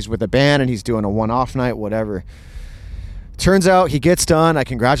signed or he's with a band and he's doing a one-off night, whatever. Turns out he gets done. I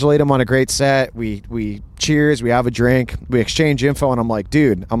congratulate him on a great set. We cheers. We have a drink. We exchange info, and I'm like,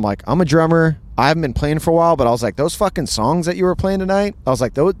 dude, I'm a drummer. I haven't been playing for a while, but I was like, those fucking songs that you were playing tonight, I was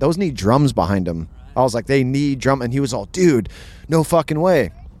like, those need drums behind them. I was like, they need drum. And he was all, dude, no fucking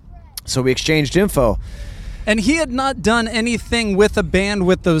way. So we exchanged info. And he had not done anything with a band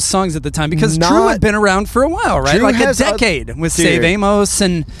with those songs at the time, because Drew had been around for a while, right? Drew like has a decade with Save Amos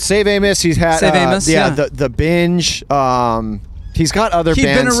and Save Amos. He's had Save Amos, the Binge. He's got other He'd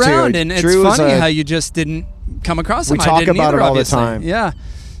bands been around, too. and Drew it's funny how you just didn't come across him. We talk about him all the time. Yeah.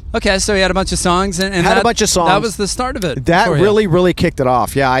 Okay, so he had a bunch of songs, and had a bunch of songs. That was the start of it. That really kicked it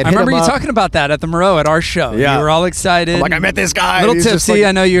off. Yeah, I remember you talking about that at the Moreau at our show. Yeah, you were all excited. I'm like, I met this guy. A little tipsy.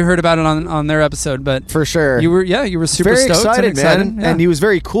 I know you heard about it on their episode, but for sure, you were super very stoked excited, and excited. man. And he was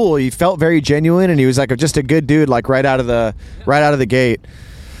very cool. He felt very genuine, and he was like just a good dude, like right out of the gate.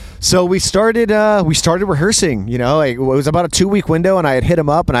 So we started rehearsing. You know, it was about a 2-week window, and I had hit him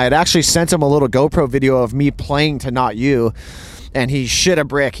up, and I had actually sent him a little GoPro video of me playing to Not You. And he shit a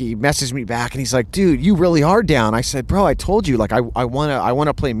brick. He messaged me back, and he's like, dude, you really are down. I said, bro, I told you, like, I want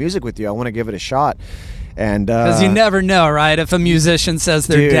to play music with you. I want to give it a shot. And because you never know, right? If a musician says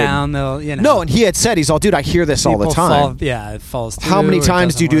they're down, they'll, you know. No, and he had said, he's all, dude, I hear this all the time. It falls through. How many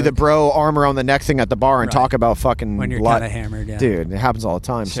times do you do the bro arm around the neck thing at the bar and talk about fucking when you're kind of hammered? Yeah. Dude, it happens all the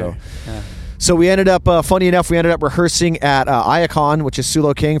time. Sure. So we ended up, funny enough, rehearsing at Iacon, which is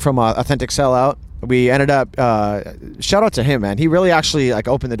Sulo King from Authentic Sellout. we ended up shout out to him, man. He really actually like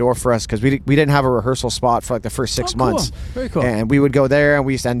opened the door for us because we didn't have a rehearsal spot for like the first 6 months. Very cool. And we would go there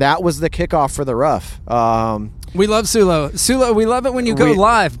and that was the kickoff for the Rough. We love Sulo. Sulo, we love it when you go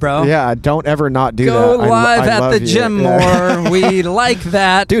live, bro. Yeah, don't ever not do go that. live I at love the you. gym more. We like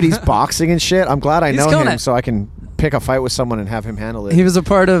that. Dude, he's boxing and shit. I'm glad I know killing him it. so I can pick a fight with someone and have him handle it. He was a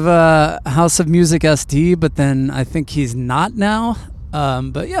part of House of Music SD, but then I think he's not now.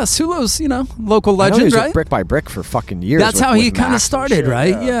 But yeah, Sulo's, local I know he legend, was right? with Brick by Brick for fucking years. That's how he with kind of Max and started, shit,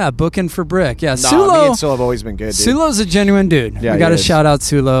 right? Yeah, booking for Brick. Yeah, Nah, Sulo. me and Sulo have always been good, dude. Sulo's a genuine dude. Yeah, we got to he is. shout out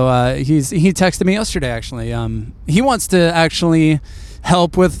Sulo. He texted me yesterday, actually. He wants to actually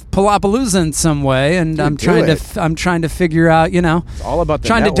help with Palapalooza in some way, and Dude, I'm trying to figure out, It's all about the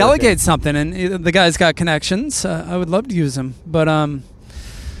trying to networking. delegate something, and the guy's got connections. I would love to use him, but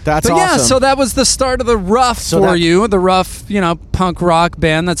That's But awesome. yeah, so that was the start of the Rough for you. The Rough, punk rock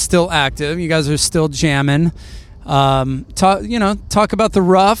band that's still active. You guys are still jamming. Talk about the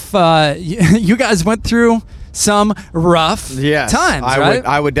Rough. You guys went through some rough times, right?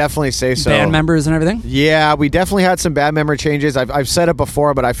 I would definitely say so. Band members and everything. Yeah, we definitely had some band member changes. I've said it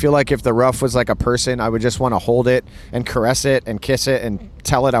before, but I feel like if the Rough was like a person, I would just want to hold it and caress it and kiss it and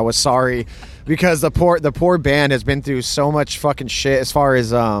tell it I was sorry, because the poor band has been through so much fucking shit as far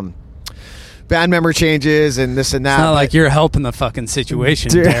as band member changes and this and that. It's not like you're helping the fucking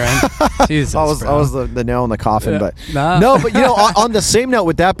situation, Dude. Darren. Jesus, I was bro. the nail in the coffin, Yeah. but Nah. no. But on the same note,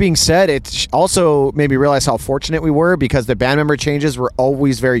 with that being said, it also made me realize how fortunate we were, because the band member changes were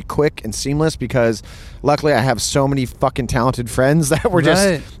always very quick and seamless. Because luckily, I have so many fucking talented friends that were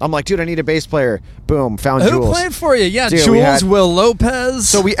Right. I'm like, dude, I need a bass player. Boom, found Who Jules. played for you? Yeah, Dude, we Jules, had- Will Lopez.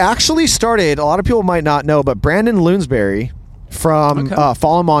 So we actually started. A lot of people might not know, but Brandon Loonsberry from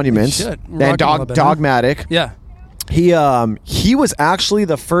Fallen Monuments Shit, we're and rocking a little bit, huh? Dogmatic. yeah. He was actually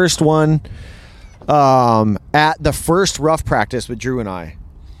the first one at the first Rough practice with Drew and I.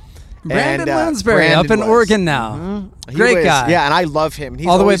 Brandon And, Lansbury up Brandon in was. Oregon now. He Great was- guy. Yeah, and I love him. He's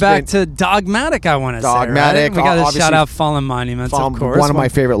All the way always back been to Dogmatic, I want to say. Dogmatic, Right? We got to obviously shout out Fallen Monuments, of course. one of my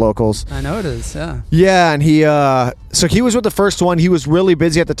favorite locals. I know it is, yeah. Yeah, and he so he was with the first one. He was really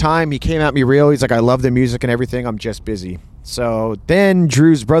busy at the time. He came at me real. He's like, I love the music and everything. I'm just busy. So then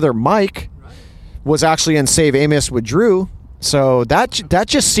Drew's brother Mike was actually in Save Amos with Drew. So that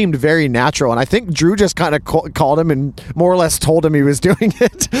just seemed very natural, and I think Drew just kind of called him and more or less told him he was doing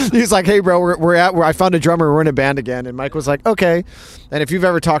it. He's like, "Hey, bro, we're I found a drummer. We're in a band again." And Mike was like, "Okay." And if you've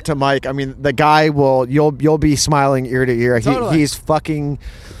ever talked to Mike, I mean, the guy you'll be smiling ear to ear. Totally. He's fucking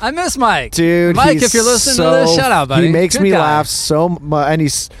I miss Mike. dude. Mike, he's if you're listening to so- this, shout out, buddy. He makes Good me guy. laugh so much, and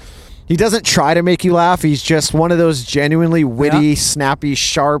he doesn't try to make you laugh. He's just one of those genuinely witty, Yeah. snappy,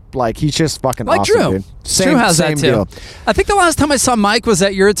 sharp. Like, he's just fucking Like awesome, Drew. dude. Same, Drew has same that too. deal. I think the last time I saw Mike was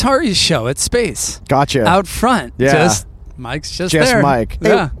at your Atari show at Space. Gotcha. Out front. Yeah. Mike's just Just there. Mike. Hey,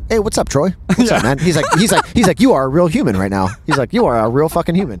 Yeah. hey, what's up, Troy? What's up, man? He's like, you are a real human right now. He's like, you are a real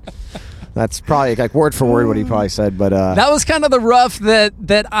fucking human. That's probably like word for word what he probably said, but That was kind of the Rough that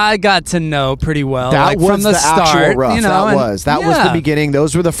I got to know pretty well. that like was from the start, actual Rough. You know, that and- was the yeah. beginning.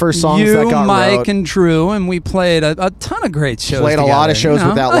 Those were the first songs you, that got Mike, wrote. and Drew, and we played a ton of great shows. Played a lot of together, shows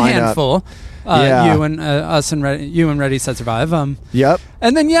with that a lineup. handful. Yeah. You and us and you and Ready Set Survive. Yep.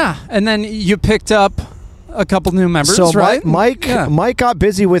 And then you picked up a couple new members, So right? Mike got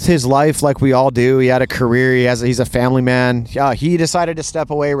busy with his life like we all do. He had a career. He's a family man. He decided to step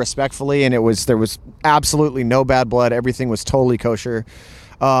away respectfully, and there was absolutely no bad blood. Everything was totally kosher.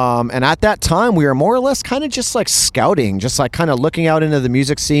 And at that time, we were more or less kind of just like scouting, just like kind of looking out into the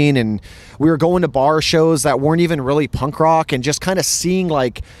music scene, and we were going to bar shows that weren't even really punk rock, and just kind of seeing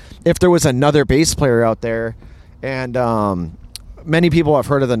like if there was another bass player out there. And many people have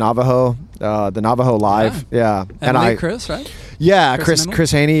heard of the Navajo Live. Yeah. Emily, Chris, right? Yeah, Chris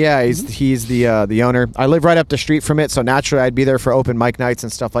Chris Haney. Yeah, he's the owner. I live right up the street from it, so naturally I'd be there for open mic nights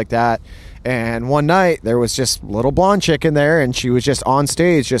and stuff like that. And one night there was just little blonde chick in there, and she was just on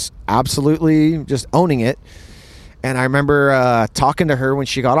stage, just absolutely just owning it. And I remember talking to her when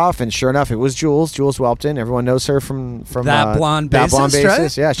she got off, and sure enough, it was Jules Whelpton. Everyone knows her from That blonde bassist,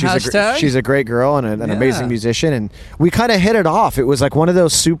 right? Yeah, Hashtag? she's a great girl and an Yeah. amazing musician. And we kind of hit it off. It was like one of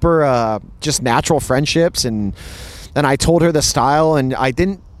those super just natural friendships. And I told her the style, and I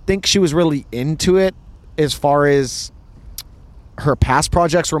didn't think she was really into it as far as her past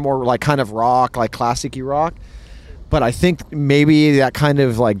projects were more like kind of rock, like classic-y rock. But I think maybe that kind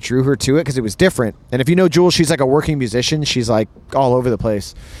of like drew her to it because it was different. And if you know Jules, she's like a working musician. She's like all over the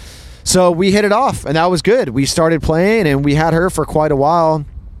place. So we hit it off, and that was good. We started playing, and we had her for quite a while.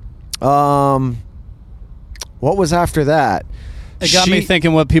 What was after that? It got me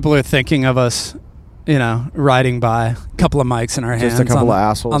thinking what people are thinking of us riding by, a couple of mics in our hands, Just a couple of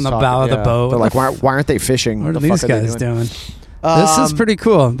assholes on the talking, bow of the yeah. boat. They're like, why aren't they fishing? What are the these fuck are they guys doing? This is pretty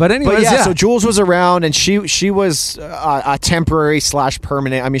cool. But anyways, yeah, so Jules was around, and she was a temporary /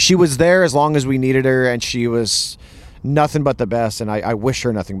 permanent. I mean, she was there as long as we needed her, and she was nothing but the best. And I wish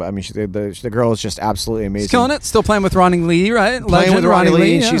her nothing but. I mean, the girl is just absolutely amazing. She's killing it. Still playing with Ronnie Lee, right? Playing with Ronnie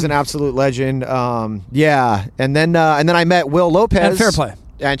Lee. yeah. She's an absolute legend. Yeah, and then I met Will Lopez And Fair Play.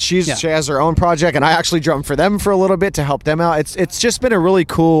 And she has her own project, and I actually drummed for them for a little bit to help them out. It's just been a really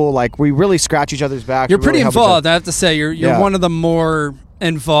cool, like, we really scratch each other's back. You're We pretty really help each involved. other. I have to say, you're one of the more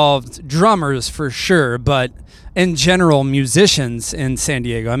involved drummers for sure, but in general, musicians in San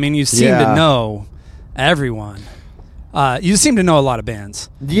Diego. I mean, you seem to know everyone. You seem to know a lot of bands.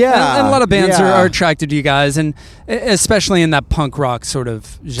 Yeah. And a lot of bands yeah. are attracted to you guys, and especially in that punk rock sort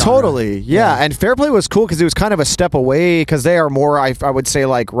of genre. Totally, yeah. And Fair Play was cool because it was kind of a step away, because they are more, I would say,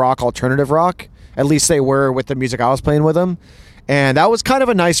 like rock, alternative rock. At least they were with the music I was playing with them. And that was kind of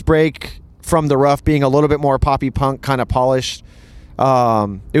a nice break from the rough, being a little bit more poppy punk, kind of polished.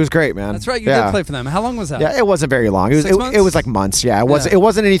 It was great, man. That's right. You did play for them. How long was that? Yeah, it wasn't very long. It was 6 months? it was like months. Yeah, it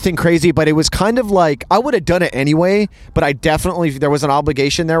wasn't anything crazy, but it was kind of like, I would have done it anyway, but I definitely, there was an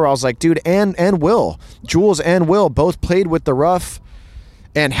obligation there where I was like, dude, and Jules and Will both played with the rough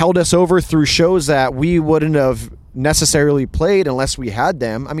and held us over through shows that we wouldn't have necessarily played unless we had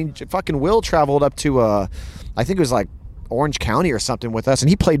them. I mean, fucking Will traveled up to I think it was like Orange County or something with us, and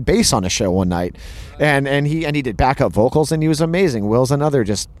he played bass on a show one night, and he did backup vocals, and he was amazing. Will's another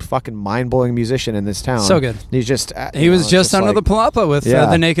just fucking mind-blowing musician in this town. So good. He's just He was just under the Palapa with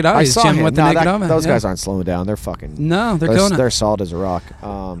the Naked Eye. I saw Jim him. with the Naked Eye. Those guys aren't slowing down. They're fucking No, they're going. They're solid as a rock.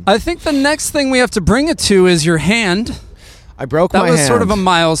 I think the next thing we have to bring it to is your hand. I broke my hand. That was sort of a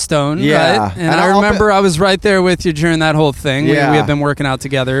milestone, Yeah. right? And I remember I was right there with you during that whole thing. Yeah. We had been working out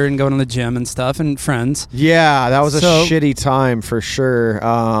together and going to the gym and stuff and friends. Yeah, that was a shitty time for sure.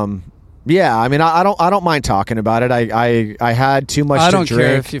 Yeah, I mean, I don't mind talking about it. I had too much to drink. I don't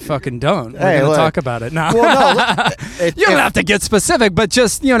care if you fucking don't. We're going to talk about it now. Well, no, you don't have to get specific, but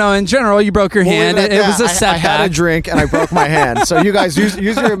just, in general, you broke your hand. It was a setback. I had a drink and I broke my hand. So you guys use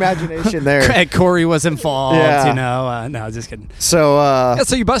your imagination there. And Corey was involved, Yeah. No, just kidding. So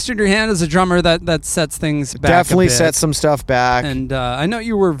so you busted your hand as a drummer. That sets things back definitely a bit. set some stuff back. And I know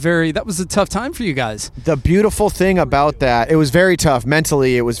you were that was a tough time for you guys. The beautiful thing about that, it was very tough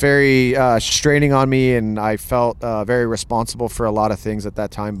mentally. It was very straining on me, and I felt very responsible for a lot of things at that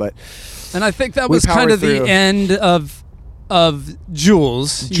time. And I think that was kind of the end of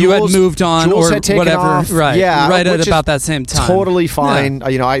Jules. You had moved on, Jules or had taken whatever, off. right? Yeah, right at which about is that same time. Totally fine.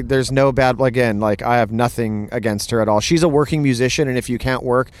 Yeah. There's no bad. Again, like, I have nothing against her at all. She's a working musician, and if you can't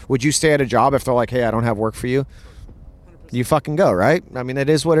work, would you stay at a job if they're like, "Hey, I don't have work for you"? You fucking go, right? I mean, it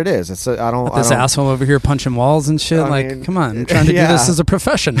is what it is. It's I don't. This asshole over here punching walls and shit. I mean, come on, I'm trying to do this as a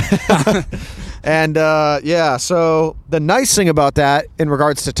profession. And so the nice thing about that, in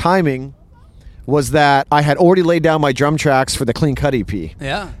regards to timing, was that I had already laid down my drum tracks for the Clean Cut EP.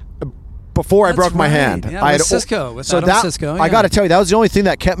 Yeah. Before I That's broke my right. hand. Yeah, I with had, Cisco. With so Adam that, Cisco. I got to tell you, that was the only thing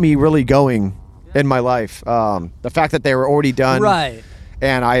that kept me really going in my life. The fact that they were already done. Right.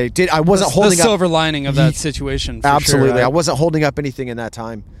 And I wasn't holding the up. silver lining of that situation. For Absolutely. Sure, right? I wasn't holding up anything in that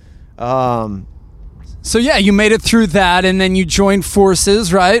time. So yeah, you made it through that, and then you joined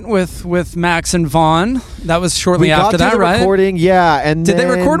forces, right, with Max and Vaughn. That was shortly after that, right? Recording, yeah. And did they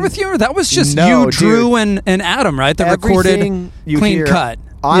record with you, or that was just No, you, Drew, dude. and Adam, right? That recorded Clean Cut.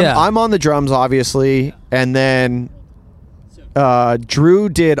 I'm on the drums, obviously, and then Drew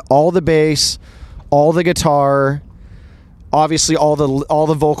did all the bass, all the guitar, obviously all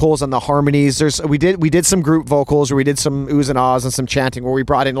the vocals and the harmonies. We did some group vocals, or we did some oohs and ahs and some chanting, where we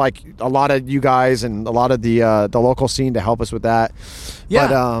brought in like a lot of you guys and a lot of the local scene to help us with that. Yeah.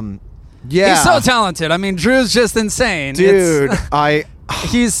 But yeah, he's so talented. I mean, Drew's just insane, dude.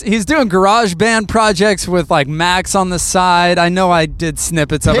 He's doing garage band projects with like Max on the side. I know I did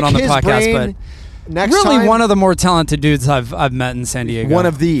snippets of it on the podcast, but really one of the more talented dudes I've met in San Diego. One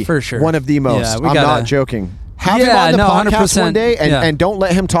of the for sure. One of the most. Yeah, I'm not joking. Have him on the podcast 100%. one day, and don't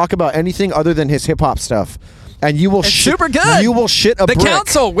let him talk about anything other than his hip hop stuff. And you will super good. You will shit a brick. The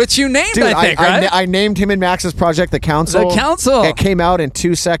Council, which you named, dude, I think, right? I named him in Max's project, The Council. The Council. It came out in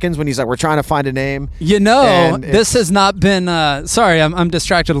 2 seconds when he's like, "We're trying to find a name." This has not been. Sorry, I'm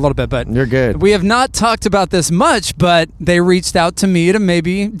distracted a little bit, but you're good. We have not talked about this much, but they reached out to me to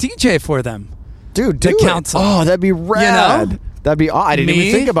maybe DJ for them. Dude, The Council. Oh, that'd be rad. That'd be. I didn't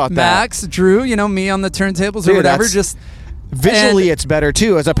even think about that. Max, Drew, me on the turntables or whatever. Just Visually, it's better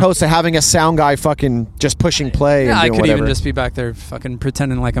too, as opposed to having a sound guy fucking just pushing play. Yeah, and I doing could whatever. even just be back there fucking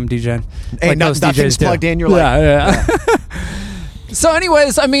pretending like I'm DJing. Hey, like most nothing's DJs do. plugged in. You're like, yeah. So,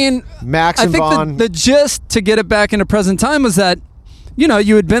 anyways, I mean, Max I and think Vaughn. the gist to get it back into present time was that, you know,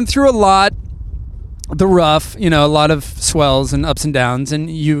 you had been through a lot, the rough, you know, a lot of swells and ups and downs, and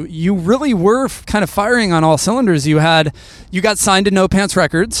you really were kind of firing on all cylinders. You got signed to No Pants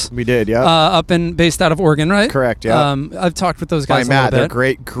Records. We did, yeah. Based out of Oregon, right? Correct, yeah. I've talked with those By guys a Matt, little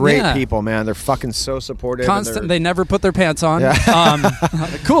they're bit. great Yeah. people, man. They're fucking so supportive. Constant. They never put their pants on. Yeah.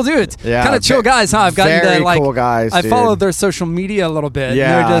 Cool dudes. Yeah, Kind of chill guys, huh? I've gotten very to like. cool guys, I dude. followed their social media a little bit.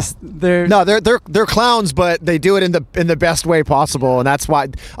 Yeah. They're No, they're clowns, but they do it in the best way possible, and that's why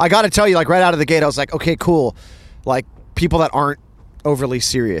I got to tell you, like right out of the gate, I was like, okay, cool, like people that aren't overly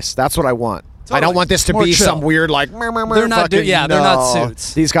serious. That's what I want. I don't want this to More be chill. some weird like. They're not. They're not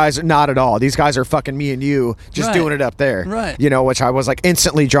suits. These guys are not at all. These guys are fucking me and you, just Right. doing it up there. Right. You know, which I was like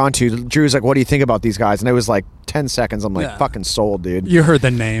instantly drawn to. Drew's like, "What do you think about these guys?" And it was like 10 seconds. I'm like, Yeah. fucking sold, dude. You heard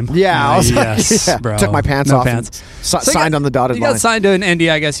the name. Yeah, I was like, yes, yeah. bro. Took my pants No off and Pants. So you signed got- on the dotted you line. got signed to an indie,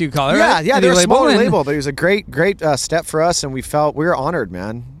 I guess you'd call it. Yeah, right? yeah, they're a Indie smaller and label, but it was a great step for us, and we were honored,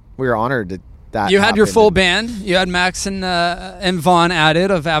 man. We were honored that You had your happened. full band. You had Max and Vaughn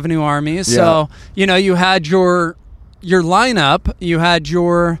added of Avenue Army. So you know you had your lineup. You had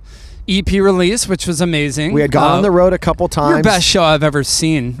your EP release, which was amazing. We had gone on the road a couple times. Your best show I've ever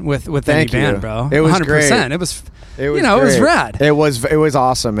seen with any Thank you. band, bro. It was 100%. great. It was. It was you know, it was great. rad. It was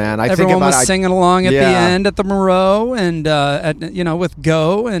awesome, man. Everyone was singing along at the Yeah. end at the Moreau and with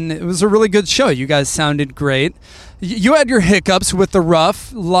Go, and it was a really good show. You guys sounded great. You had your hiccups with the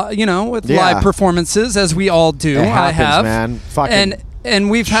rough, with Yeah. live performances, as we all do. It I happens, have, man. Fucking and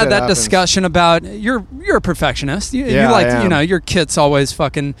we've had shit that happens. discussion about you're a perfectionist. You Yeah, like I am. your kit's always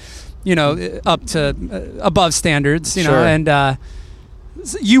fucking up to above standards. You know, Sure. and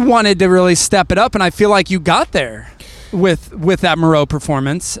you wanted to really step it up, and I feel like you got there. With that Moreau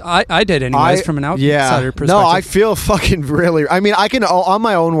performance, I did anyways from an outsider perspective. No, I feel fucking really. I mean, I'm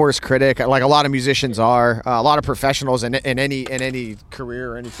my own worst critic, like a lot of musicians are, a lot of professionals in any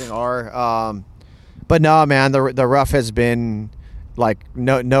career or anything are. But no, man, the rough has been like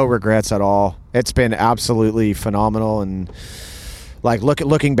no regrets at all. It's been absolutely phenomenal, and like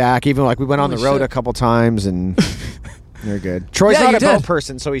looking back, even like we went on the Holy road shit. a couple times and. You're good. Troy's Yeah, not you a boat did.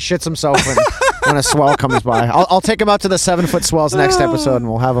 person, so he shits himself when a swell comes by. I'll take him out to the 7-foot swells next episode, and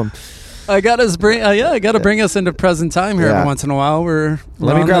we'll have him. I got to bring us into present time here Yeah. every once in a while. We're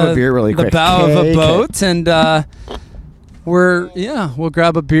Let me on grab the, a beer really the quick. bow of a Okay. boat, and we'll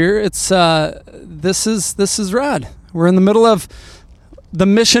grab a beer. It's this is rad. We're in the middle of the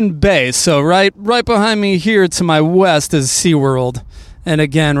Mission Bay, so right behind me here to my west is SeaWorld, and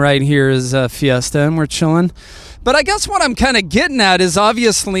again right here is Fiesta, and we're chilling. But I guess what I'm kind of getting at is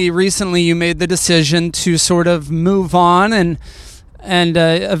obviously recently you made the decision to sort of move on and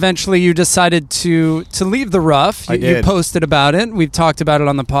eventually you decided to leave the rough. I You did. posted about it. We've talked about it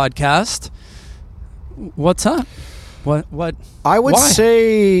on the podcast. What's up? What? I would Why?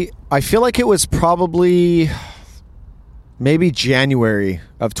 say I feel like it was probably maybe January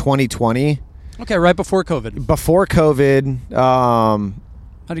of 2020, Okay, right before COVID. before COVID.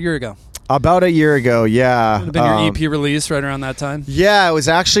 About a year ago. About a year ago, yeah. Would have been your EP release right around that time. Yeah, it was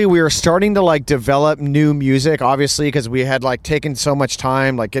actually, we were starting to like develop new music, obviously, because we had like taken so much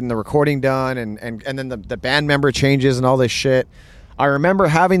time like getting the recording done and then the band member changes and all this shit. I remember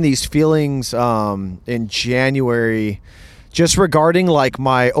having these feelings in January just regarding like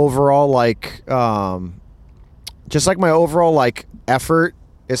my overall like just like my overall like effort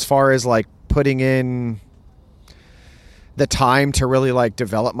as far as like putting in the time to really like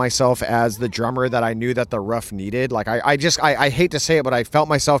develop myself as the drummer that I knew that the rough needed. Like I hate to say it, but I felt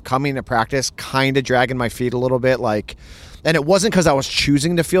myself coming to practice kind of dragging my feet a little bit, like, and it wasn't because I was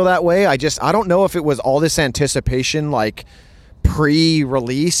choosing to feel that way. I don't know if it was all this anticipation like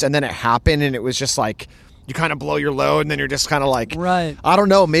pre-release and then it happened and it was just like you kind of blow your load and then you're just kind of like, Right. I don't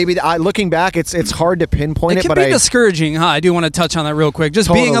know, maybe looking back it's hard to pinpoint It it, can but be discouraging, huh? I do want to touch on that real quick.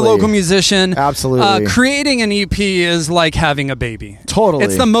 Just being a Totally. local musician, Absolutely. creating an EP is like having a baby. Totally.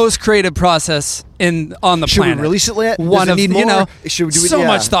 It's the most creative process on the Should planet. we release it yet? Does One it of need you more? know, Should we do it? so Yeah.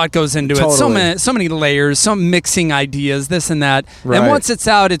 much thought goes into it. Totally. So many layers, some mixing ideas, this and that. Right. And once it's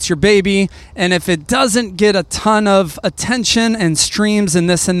out, it's your baby. And if it doesn't get a ton of attention and streams and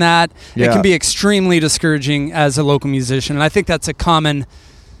this and that, it Yeah. can be extremely discouraging as a local musician. And I think that's a common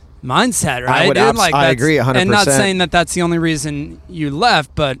mindset, right? would dude? I that's- agree 100%. And not saying that that's the only reason you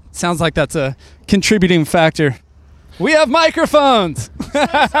left, but it sounds like that's a contributing factor. We have microphones.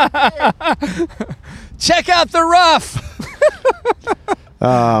 Check out the rough.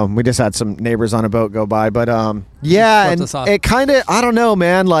 We just had some neighbors on a boat go by, but yeah, Flipped and us off. it kind of, I don't know,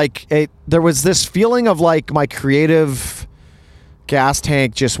 man. Like there was this feeling of like my creative gas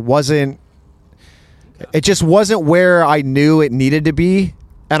tank just wasn't. It just wasn't where I knew it needed to be,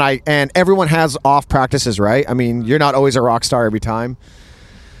 and everyone has off practices, right? I mean, you're not always a rock star every time.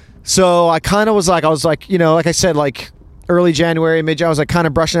 So I kind of was like, you know, like I said, like early January, mid-January, I was like kind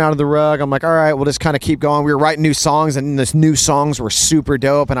of brushing it out of the rug. I'm like, all right, we'll just kind of keep going. We were writing new songs, and the new songs were super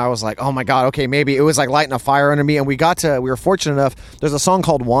dope. And I was like, oh my God, okay, maybe it was like lighting a fire under me. And we were fortunate enough, there's a song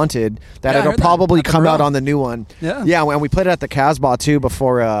called Wanted that Yeah, I it'll heard that probably at the come out Row. on the new one. Yeah. Yeah, and we played it at the Casbah too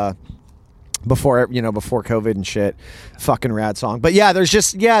before COVID and shit. Fucking rad song. But yeah, there's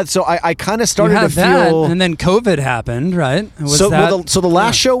just, so I kind of started you to had that, feel. and then COVID happened, right? Was So that, the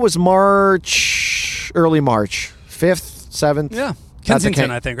last show was early March, 5th, 7th. Yeah. At the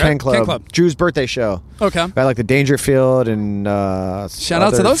Kensington, I think, right? Ken Club. Ken Club. Drew's birthday show. Okay. Right, like the Dangerfield and Shout out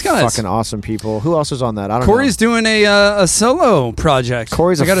to other those guys. Fucking awesome people. Who else was on that? I don't Corey's know. doing a solo project.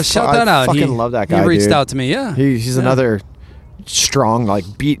 Corey's I got to shout that out. I fucking love that guy, He reached dude. out to me. Yeah. He's Yeah. another strong, like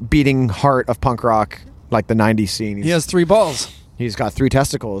beating heart of punk rock, like the 90s scene. He has 3 balls. He's got 3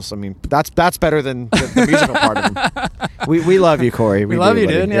 testicles. I mean, that's better than the musical part of him. We love you, Corey. We love do, you,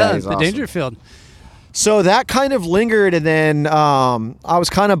 buddy. dude. Yeah, he's the awesome. Dangerfield. So that kind of lingered, and then I was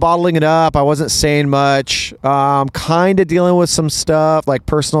kind of bottling it up. I wasn't saying much. Kind of dealing with some stuff, like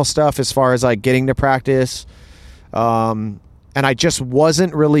personal stuff, as far as like getting to practice. And I just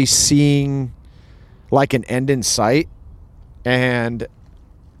wasn't really seeing like an end in sight. And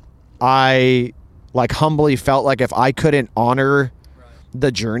I like humbly felt like if I couldn't honor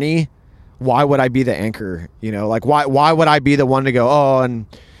the journey, why would I be the anchor? You know, like why would I be the one to go,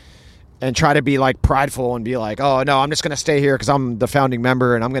 and try to be like prideful and be like, oh no, I'm just going to stay here because I'm the founding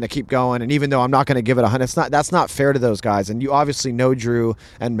member and I'm going to keep going. And even though I'm not going to give it 100, that's not fair to those guys. And you obviously know Drew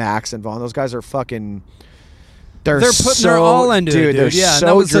and Max and Vaughn. Those guys are fucking. They're Putting their all into it, dude. They're Yeah, so and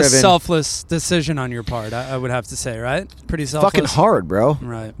that was driven. a selfless decision on your part, I would have to say, right? Pretty selfless. Fucking hard, bro.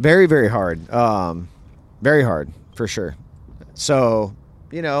 Right. Very, very hard. Very hard for sure. So,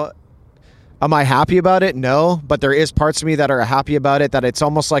 you know, am I happy about it? No, but there is parts of me that are happy about it. That it's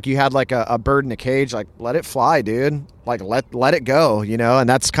almost like you had like a bird in a cage. Like, let it fly, dude. Like let it go. You know, and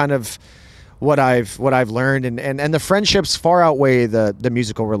that's kind of what I've learned, and the friendships far outweigh the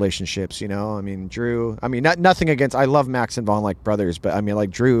musical relationships. You know, I mean, Drew. I mean, nothing against. I love Max and Vaughn like brothers, but I mean,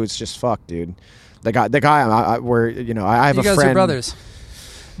 like Drew, it's just fuck, dude. The guy. Where you know, I have You a guys friend. are brothers.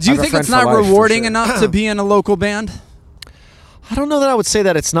 Do you I have a think friend it's for not life, for rewarding sure. enough to be in a local band? I don't know that I would say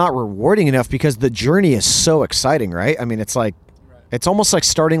that it's not rewarding enough because the journey is so exciting, right? I mean, it's like, it's almost like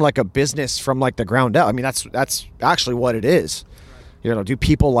starting like a business from like the ground up. I mean, that's actually what it is. You know, do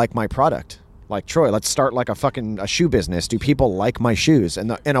people like my product? Like, Troy, let's start like a shoe business. Do people like my shoes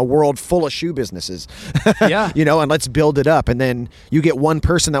in a world full of shoe businesses? Yeah. You know, and let's build it up. And then you get one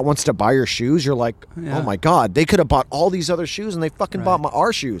person that wants to buy your shoes. You're like, Yeah. oh my God, they could have bought all these other shoes and they fucking Right. bought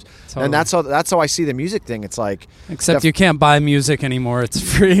our shoes. Totally. And that's how I see the music thing. It's like, Except you can't buy music anymore. It's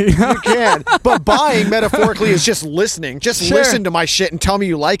free. you can, but buying metaphorically is just listening. Just Sure. listen to my shit and tell me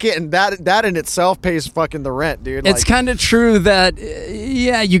you like it, and that in itself pays fucking the rent, dude. It's Like, kind of true that,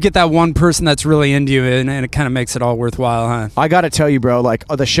 yeah, you get that one person that's really into you, and it kind of makes it all worthwhile, huh? I got to tell you, bro. Like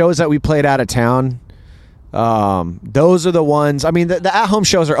the shows that we played out of town, those are the ones. I mean, the at-home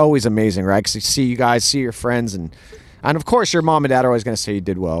shows are always amazing, right? Because you see you guys, see your friends, and of course your mom and dad are always going to say you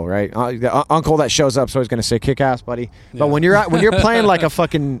did well, right? The uncle that shows up is always going to say kick ass, buddy. But when you're playing like a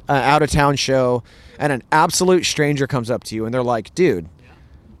fucking out of town show, and an absolute stranger comes up to you and they're like, dude,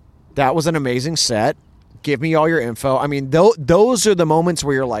 that was an amazing set. Give me all your info. I mean, those are the moments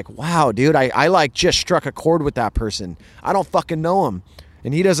where you're like, wow, dude, I like just struck a chord with that person. I don't fucking know him,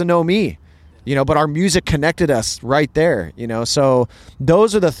 and he doesn't know me, you know, but our music connected us right there, you know. So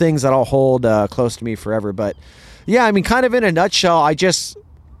those are the things that I'll hold close to me forever. But yeah, I mean, kind of in a nutshell, I just,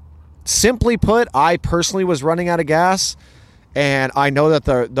 simply put, I personally was running out of gas, and I know that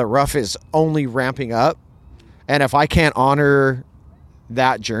the rough is only ramping up, and if I can't honor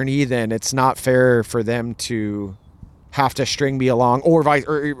that journey, then it's not fair for them to have to string me along,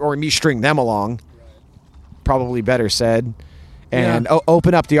 or me string them along. Probably better said, and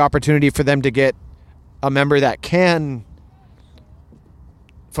open up the opportunity for them to get a member that can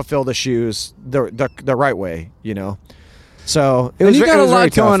fulfill the shoes the right way, you know. So it And was. you got it a was very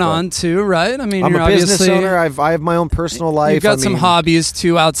lot going tough, on too, right? I mean, I'm you're a business obviously owner. I have my own personal life. You've got I some mean, hobbies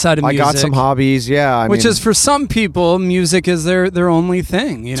too outside of I music. got some hobbies, yeah. Which is for some people, music is their only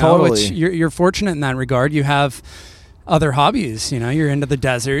thing. You know, Totally. which you're fortunate in that regard. You have other hobbies. You're into the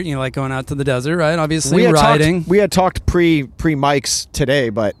desert. You like going out to the desert, right? Obviously, we riding. We had talked pre mics today,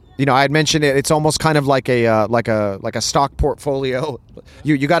 but I had mentioned it. It's almost kind of like a stock portfolio.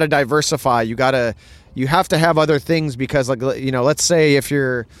 You got to diversify. You have to have other things because, let's say if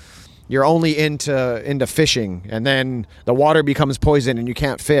you're only into fishing and then the water becomes poison and you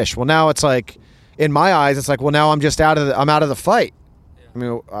can't fish. Well, now it's like, in my eyes, it's like, well, now I'm just out of the fight. I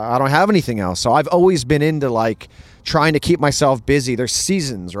mean, I don't have anything else. So I've always been into like trying to keep myself busy. There's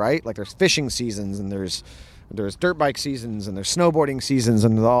seasons, right? Like there's fishing seasons and there's dirt bike seasons and there's snowboarding seasons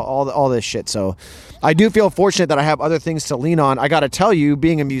and all this shit. So I do feel fortunate that I have other things to lean on. I got to tell you,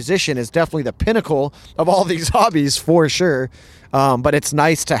 being a musician is definitely the pinnacle of all these hobbies for sure. But it's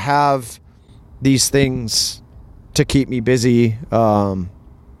nice to have these things to keep me busy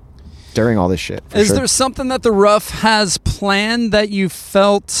during all this shit. Is there something that the Rough has planned that you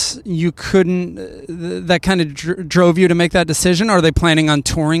felt you couldn't, that kind of drove you to make that decision? Are they planning on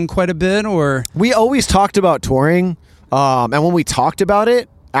touring quite a bit, or? We always talked about touring, and when we talked about it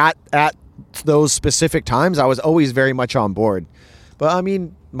at those specific times, I was always very much on board. But I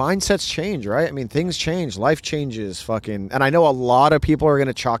mean, mindsets change, right? I mean, things change, life changes, and I know a lot of people are going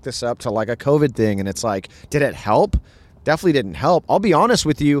to chalk this up to like a COVID thing, and it's like, did it help? Definitely didn't help. I'll be honest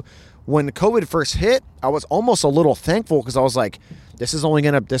with you. When COVID first hit, I was almost a little thankful because I was like, this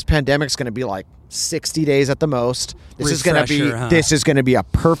pandemic's going to be like 60 days at the most. This is going to be a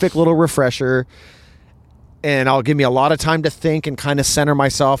perfect little refresher. And I'll give me a lot of time to think and kind of center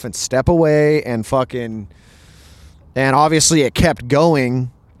myself and step away and obviously it kept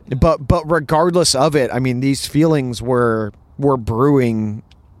going. But regardless of it, I mean, these feelings were brewing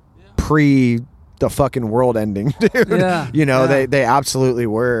pre the fucking world ending, dude. Yeah, they absolutely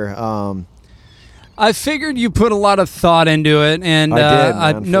were. I figured you put a lot of thought into it, and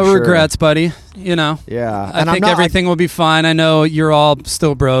I did, no regrets, buddy. Yeah. And I think everything will be fine. I know you're all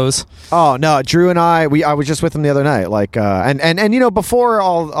still bros. Oh no, Drew and I was just with him the other night, like, and before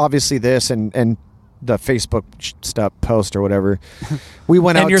all obviously this and the Facebook stuff post or whatever, we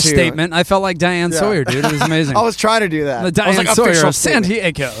went out and your to, statement. I felt like Diane Sawyer, dude. It was amazing. I was trying to do that. The Diane Sawyer of San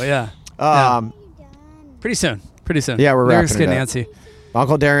Diego. Yeah. Pretty soon. Yeah, we're wrapping Lyrics it Kid up. Nancy.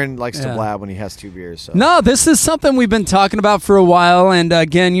 Uncle Darren likes to blab when he has 2 beers. So. No, this is something we've been talking about for a while, and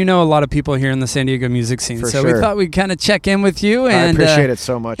again, a lot of people here in the San Diego music scene, for so sure. we thought we'd kind of check in with you and I appreciate it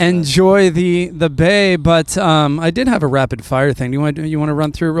so much. Enjoy the Bay, but I did have a rapid fire thing. Do you want to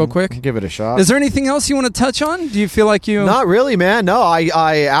run through it real quick? Give it a shot. Is there anything else you want to touch on? Do you feel like you? Not really, man. No,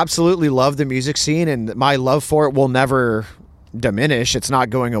 I absolutely love the music scene, and my love for it will never diminish. It's not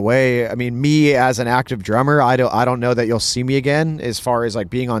going away. I mean, me as an active drummer, I don't know that you'll see me again as far as like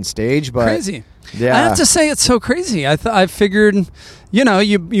being on stage, but crazy. Yeah, I have to say it's so crazy. I figured,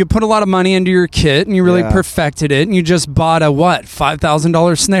 you put a lot of money into your kit and you really perfected it, and you just bought a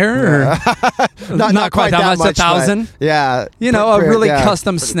 $5,000 snare, or not quite that much, $1,000. Yeah, a really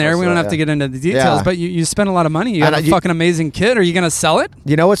custom snare. We don't have to get into the details, but you spent a lot of money. You have a fucking amazing kit. Are you gonna sell it?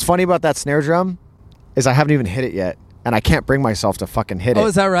 You know what's funny about that snare drum is I haven't even hit it yet. And I can't bring myself to fucking hit it. Oh,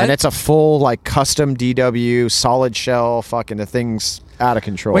 is that right? And it's a full, like, custom DW, solid shell, fucking the thing's out of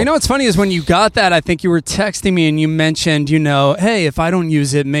control. Well, what's funny is when you got that, I think you were texting me and you mentioned, hey, if I don't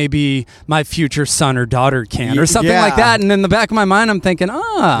use it, maybe my future son or daughter can, or something like that. And in the back of my mind, I'm thinking,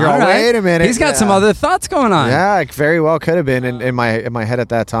 all right. Wait a minute. He's got some other thoughts going on. Yeah, it very well could have been in my head at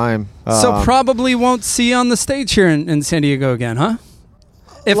that time. So probably won't see you on the stage here in San Diego again, huh?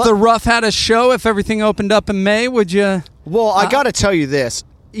 If the Rough had a show, if everything opened up in May, would you? Well, I got to tell you this.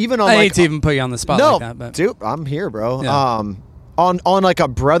 Even on I hate to even put you on the spot like that. But. Dude, I'm here, bro. Yeah. On like a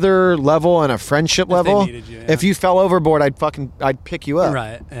brother level and a friendship level, if you fell overboard, I'd pick you up.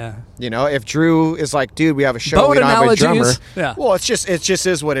 Right, yeah. If Drew is like, dude, we have a show, Boat we don't have a drummer. Yeah. Well, it just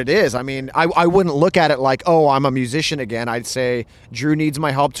is what it is. I mean, I wouldn't look at it like, oh, I'm a musician again. I'd say, Drew needs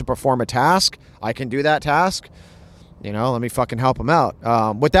my help to perform a task. I can do that task. Let me fucking help him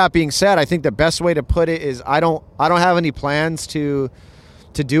out. With that being said, I think the best way to put it is I don't have any plans to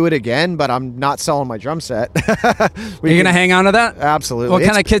do it again, but I'm not selling my drum set. You're gonna hang on to that? Absolutely. What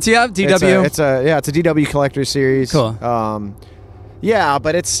kind of kits you have? DW? It's a DW collector series. Cool. Yeah,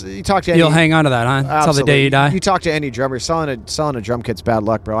 but you talk to any. You'll hang on to that, huh? Until the day you die. You talk to any drummer, selling a drum kit's bad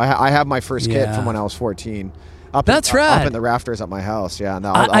luck, bro. I have my first kit from when I was 14. That's rad. Up in the rafters at my house. Yeah,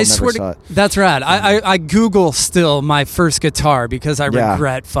 no, I swear saw it. That's rad. I Google still my first guitar because I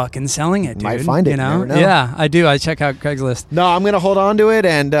regret fucking selling it, dude. Might find it. You never know. Yeah, I do. I check out Craigslist. No, I'm gonna hold on to it,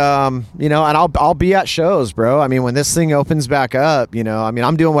 and and I'll be at shows, bro. I mean, when this thing opens back up,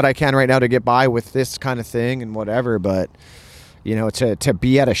 I'm doing what I can right now to get by with this kind of thing and whatever, but. you know, to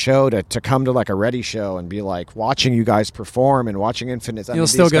be at a show, to come to like a Ready show and be like watching you guys perform and watching Infinite. You'll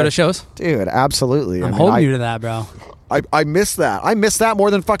still go to shows? Dude, absolutely. I'm holding you to that, bro. I miss that. I miss that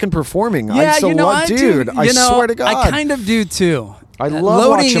more than fucking performing. Yeah, I swear to God. I kind of do too. I love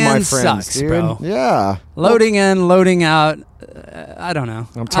loading watching in my friends, sucks, dude. bro. Yeah. Loading in, loading out. I don't know.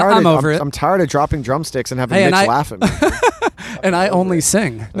 I'm over it. I'm tired of dropping drumsticks and having Mitch laugh at me. And I only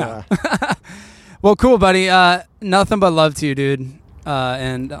sing. No. Yeah. Well, cool, buddy. Nothing but love to you, dude.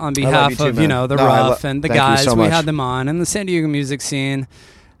 And on behalf of man. the Rough and the thank you guys, so we much. had them on, and the San Diego music scene.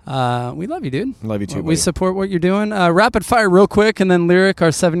 We love you, dude. Love you too, We buddy. support what you're doing. Rapid fire, real quick, and then Lyric, our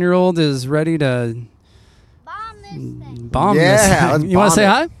 7-year-old, is ready to Bomb this thing. bomb Yeah, this thing. let's You want to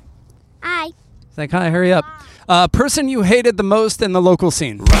bomb say it. hi? Hi. Say hi. Hurry up. Person you hated the most in the local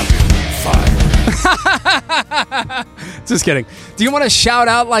scene. Just kidding. Do you want to shout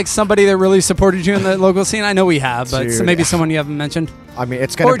out like somebody that really supported you in the local scene? I know we have, but Dude. maybe someone you haven't mentioned. I mean,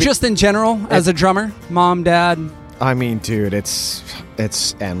 it's gonna Or just in general as a drummer, mom, dad. I mean, dude, it's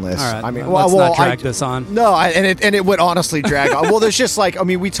endless. All right, I mean, let's not drag this on. No, and it would honestly drag on. Well, there's just like, I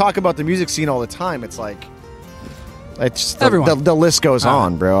mean, we talk about the music scene all the time. It's like, it's Everyone. the list goes All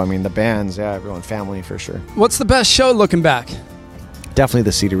on, bro. I mean, the bands, yeah, everyone, family for sure. What's the best show looking back? Definitely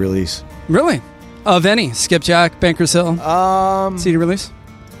the CD release. Really? Of any? Skipjack, Bankers Hill, CD release?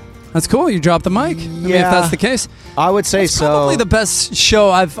 That's cool. You dropped the mic. I mean, if Yeah. that's the case. I would say It's so. probably the best show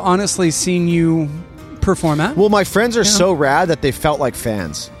I've honestly seen you perform at. Well, my friends are so rad that they felt like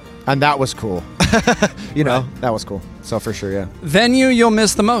fans, and that was cool. You know, that was cool. So for sure, yeah. Venue you'll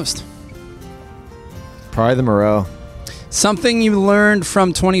miss the most? Probably the Moreau. Something you learned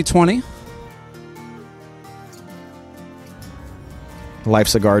from 2020?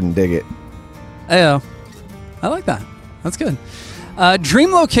 Life's a garden. Dig it. Ayo. I like that. That's good.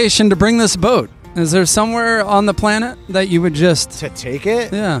 Dream location to bring this boat. Is there somewhere on the planet that you would just... To take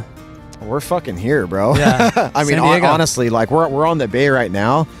it? Yeah. We're fucking here, bro. Yeah. I mean, San Diego. honestly, like we're on the bay right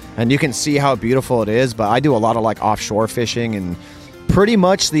now, and you can see how beautiful it is. But I do a lot of like offshore fishing, and pretty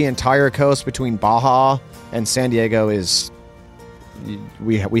much the entire coast between Baja and San Diego is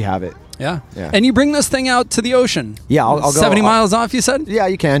we have it. Yeah. Yeah. And you bring this thing out to the ocean. Yeah, I'll go 70 miles off, you said? Yeah,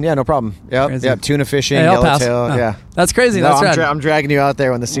 you can. Yeah, no problem. Yep, Crazy. yep. Tuna fishing, Hey, I'll pass. yellowtail. Oh. Yeah, That's crazy. No, That's right. I'm dragging you out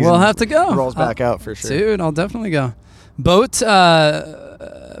there when the season. We'll have to go. rolls back out for sure. Dude, I'll definitely go. Boat,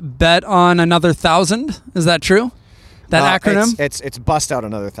 bet on another 1,000. Is that true? That acronym? It's bust out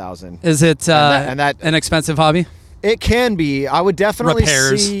another 1,000. Is it and that- an expensive hobby? It can be. I would definitely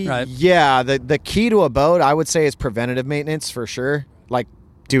Repairs, see. right. Yeah, the key to a boat, I would say, is preventative maintenance for sure. Like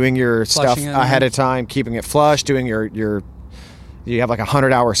doing your Flushing stuff it, ahead yeah. of time, keeping it flush, doing your you have like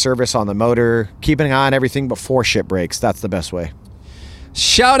 100-hour service on the motor, keeping an eye on everything before ship breaks. That's the best way.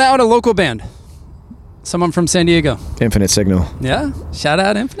 Shout out a local band. Someone from San Diego. Infinite Signal. Yeah. Shout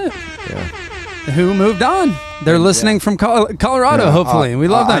out Infinite. Yeah. Who moved on. They're listening from Colorado, Yeah, hopefully. We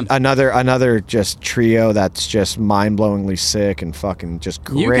love them. Another just trio that's just mind-blowingly sick and fucking just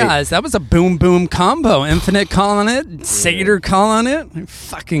great. You guys, that was a boom boom combo. Infinite calling it, Seder calling it.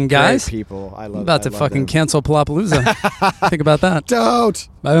 Fucking guys. Great people. I love. About to fucking cancel Palapalooza. Think about that. Don't.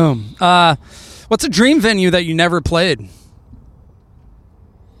 Boom. What's a dream venue that you never played?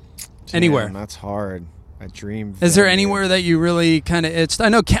 Anywhere. Damn, that's hard. A dream. Is there venue. anywhere that you really kind of itched? I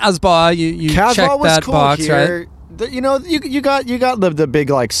know Casbah. You Casbah checked was that cool box, here. right? You know, you got the big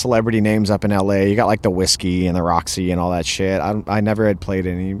like celebrity names up in LA. You got like the Whiskey and the Roxy and all that shit. I never had played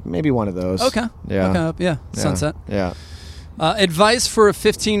any. Maybe one of those. Okay. Yeah. Okay. Yeah. Sunset. Yeah. Advice for a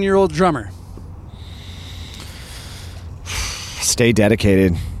 15-year-old drummer. Stay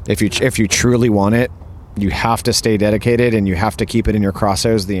dedicated. If you truly want it, you have to stay dedicated, and you have to keep it in your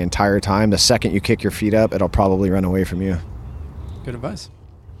crosshairs the entire time. The second you kick your feet up, it'll probably run away from you. Good advice.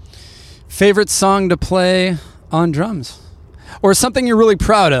 Favorite song to play on drums? Or something you're really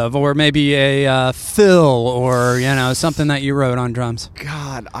proud of, or maybe a fill, or something that you wrote on drums.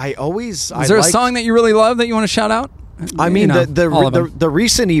 God, Is there a song that you really love that you want to shout out? I mean, all of them. the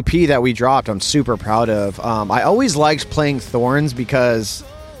recent EP that we dropped, I'm super proud of. I always liked playing Thorns because,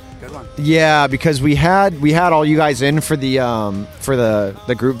 Good one. yeah, because we had all you guys in for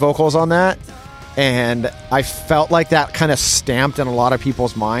the group vocals on that, and I felt like that kind of stamped in a lot of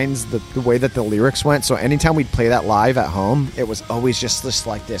people's minds the way that the lyrics went. So anytime we'd play that live at home, it was always just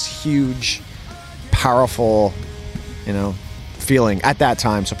this huge, powerful, feeling at that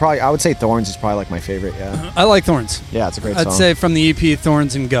time. So I would say Thorns is probably like my favorite. Yeah, I like Thorns. yeah, it's a great I'd song. say from the EP,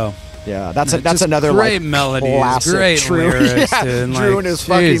 Thorns and Go. Yeah, that's Just another great like melodies, classic great Drew. lyrics, Yeah, dude. Drew Like, and his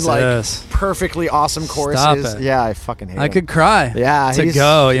fucking Jesus. like perfectly awesome choruses. Stop it. Yeah, I fucking hate I him. could cry. Yeah, to he's-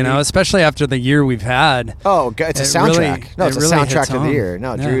 go, especially after the year we've had. Oh, it's a It soundtrack. really- No, it's it a really soundtrack hits of the home. year.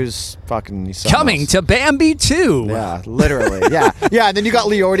 No, Yeah. Drew's fucking he's something Coming else. to Bambi 2. Yeah, literally. Yeah, yeah. And then you got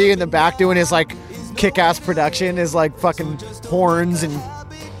Leordi in the back doing his like kick-ass production, his like fucking horns and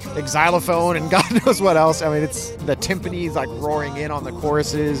like xylophone and God knows what else. I mean, it's the timpani's like roaring in on the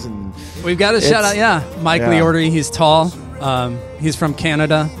choruses and We've got to shout out, Mike Yeah. Leordi. He's tall. He's from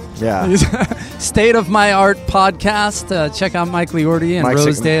Canada. yeah. He's State of My Art podcast. Check out Mike Leordi and Mike's a-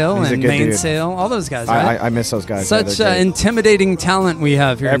 Rosedale he's a and good dude. Mainsail. All those guys, right? I miss those guys. Such They're great. intimidating talent we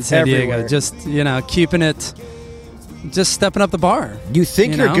have here in San Diego. Everywhere. Just keeping it, just stepping up the bar. You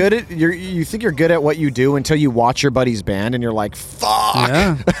think you you're know? good at you think you're good at what you do until you watch your buddy's band and you're like, fuck.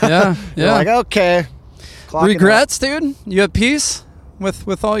 Yeah, You're yeah. like, okay. Clocking Regrets, dude? You at peace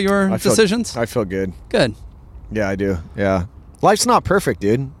with all your out. decisions? I feel good. Good. Yeah, I do. Yeah. Life's not perfect,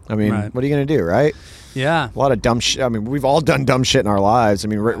 dude. I mean, Right. what are you going to do, right? Yeah. A lot of dumb shit. I mean, we've all done dumb shit in our lives. I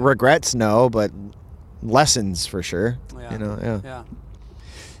mean, regrets, no, but lessons for sure. Yeah. Yeah.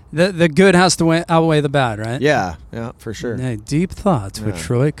 Yeah. The good has to outweigh the bad, right? Yeah, for sure. Hey, deep thoughts with Yeah.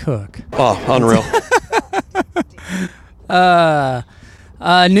 Troy Cook. Oh, unreal.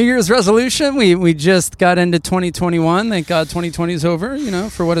 New Year's resolution. We just got into 2021. Thank God 2020 is over,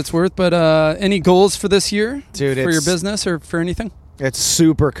 for what it's worth. But any goals for this year? Dude, for your it's- business or for anything? It's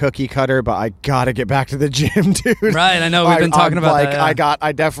super cookie cutter, but I got to get back to the gym, dude. Right, I know. We've been talking about that. Yeah.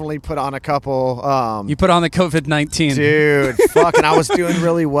 I definitely put on a couple. You put on the COVID-19. Dude, fucking, I was doing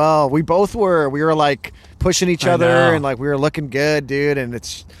really well. We both were. We were like pushing each I other know. and like we were looking good, dude. And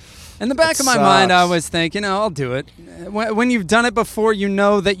it's In the back It of my mind, I sucks. always think, I'll do it. When you've done it before, you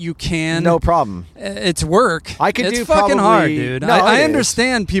know that you can. no problem. It's work. I could it's do fucking probably- hard, dude. No, I it is.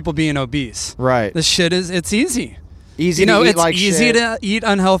 understand people being obese. Right. The shit it's easy. Easy to eat it's like easy shit. to eat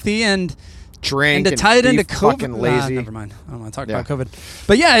unhealthy and Drink to tie it be into COVID. fucking lazy. Never mind. I don't want to talk Yeah. about COVID.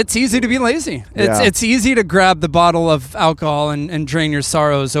 But yeah, it's easy to be lazy. Yeah. It's easy to grab the bottle of alcohol and drain your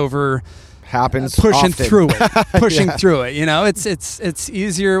sorrows over Happens pushing often. through it. Pushing Yeah. through it. It's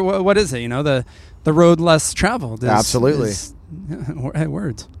easier. What is it? The road less traveled. Absolutely.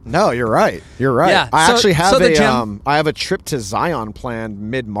 Words. No, you're right. You're right. Yeah, I so- actually have so the gym- I have a trip to Zion planned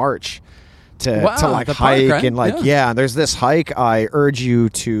mid-March to Wow, like the park, hike right? and like Yeah. there's this hike. I urge you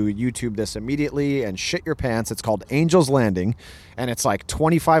to YouTube this immediately and shit your pants. It's called Angel's Landing, and it's like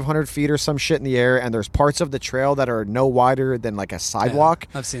 2,500 feet or some shit in the air. And there's parts of the trail that are no wider than like a sidewalk.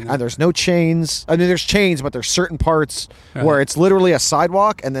 I've seen that. And there's no chains. I mean, there's chains, but there's certain parts Right. where it's literally a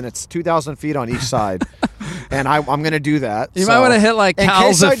sidewalk, and then it's 2,000 feet on each side. And I'm gonna do that. You So, might want to hit like in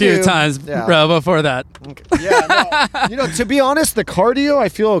cows case a I few do- times, yeah. bro, before that. Yeah, no. To be honest, the cardio I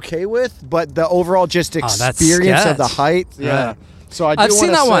feel okay with, but the overall just Oh, that's experience of the sketch. height, yeah. Right. So I do I've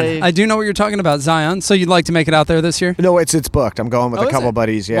seen wanna that say- one. I do know what you're talking about, Zion. So you'd like to make it out there this year? No, it's booked. I'm going with Oh, a is couple it?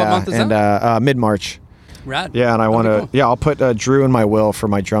 buddies. What Yeah, month is and mid-March. Rad. Yeah, and I want to. That'd be cool. Yeah, I'll put Drew in my will for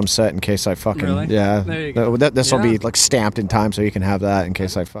my drum set in case I fucking. Really? Yeah, There you go. This will be Yeah. like stamped in time, so you can have that in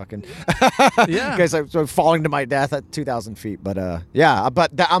case I fucking. Yeah. In case I'm falling to my death at 2,000 feet, but yeah,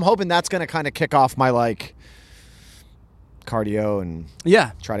 but I'm hoping that's gonna kind of kick off my like cardio and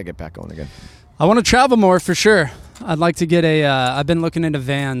Yeah. try to get back going again. I want to travel more for sure. I'd like to get I've been looking into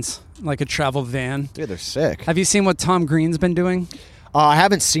vans, like a travel van. Dude, they're sick. Have you seen what Tom Green's been doing? I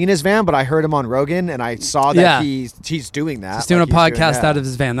haven't seen his van, but I heard him on Rogan, and I saw that Yeah. he's doing that. He's doing Like, a podcast yeah. out of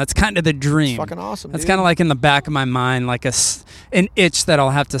his van. That's kind of the dream. It's fucking awesome. That's dude. kind of like in the back of my mind, like an itch that I'll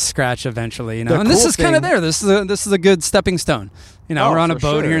have to scratch eventually, The And this cool is kind of thing- there. This is a good stepping stone. Oh, we're on a for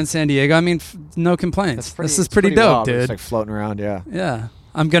boat sure. here in San Diego. I mean, no complaints. This is it's pretty dope, wild. dude. It's like floating around, yeah. Yeah,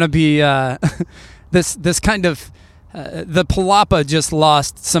 I'm gonna be this kind of the Palapa just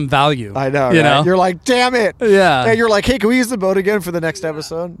lost some value. I know, you right? know. You're like, damn it. Yeah. And you're like, hey, can we use the boat again for the next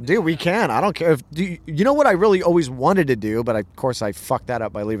episode? Dude, we can. I don't care. You know what I really always wanted to do, but of course I fucked that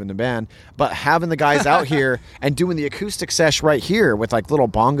up by leaving the band, but having the guys out here and doing the acoustic sesh right here with like little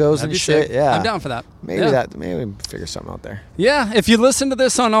bongos That'd and be shit. sick. Yeah. I'm down for that. Maybe Yeah. maybe we figure something out there. Yeah, if you listen to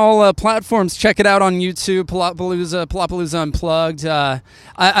this on all platforms, check it out on YouTube, Palapalooza Unplugged.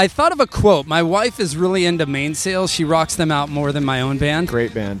 I thought of a quote. My wife is really into Mainsail. She rocks them out more than my own band.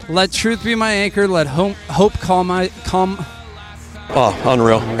 Great band. Let truth be my anchor. Let hope calm. Oh,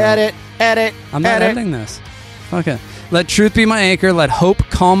 unreal. Edit. I'm not editing this. Okay. Let truth be my anchor. Let hope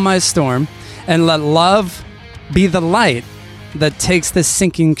calm my storm. And let love be the light that takes the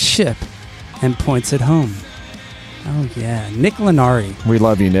sinking ship and points it home. Oh, yeah. Nick Lenari. We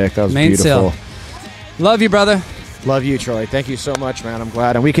love you, Nick. That was Mainsail. beautiful. Love you, brother. Love you, Troy. Thank you so much, man. I'm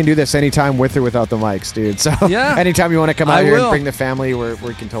glad. And we can do this anytime with or without the mics, dude. So yeah. anytime you want to come out I here will. and bring the family,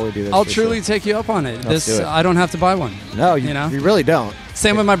 we can totally do this. I'll truly take you up on it. Let's do it. I don't have to buy one. No, you really don't.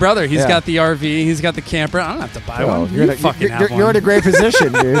 Same with my brother. He's Yeah. got the RV. He's got the camper. I don't have to buy one. You're in a great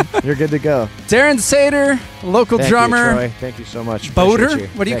position, dude. You're good to go. Darren Sater, local Thank drummer. you, Troy. Thank you so much. Boater? Appreciate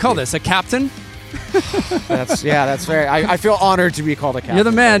you. What do you Thank call this? A captain? That's very. I feel honored to be called a captain. You're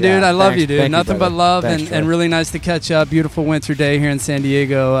the man, dude. I love you, dude. Thank you, Nothing but brother. love, Thanks, Troy. and really nice to catch up. Beautiful winter day here in San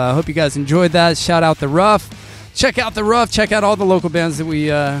Diego. I hope you guys enjoyed that. Shout out The Rough. Check out The Rough. Check out all the local bands that we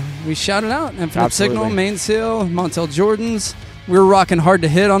shouted out. Infinite Absolutely. Signal, Mainsail, Montel Jordans. We were rocking Hard to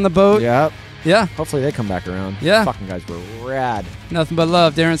Hit on the boat. Yep. Yeah. Hopefully they come back around. Yeah. Fucking guys were rad. Nothing but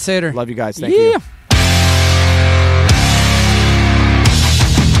love. Darren Sater. Love you guys. Thank you.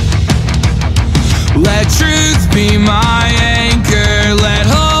 Let truth be my anchor, let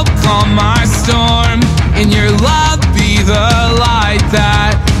hope calm my storm. In your love be the light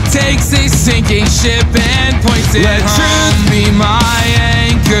that takes a sinking ship and points it home. Let truth be my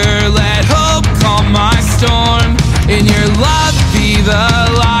anchor, let hope calm my storm. In your love be the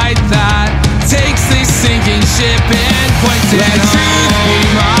light that takes a sinking ship and points it home. Let truth be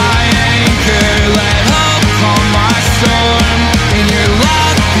my anchor, let hope calm my storm. In your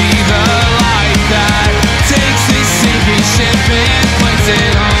love be the light that takes a sinking ship and points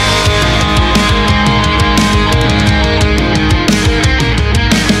it home.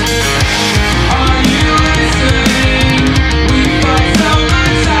 Are you listening? We fight so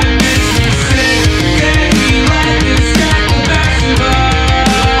much that makes me sick. Can we let this get the best of us?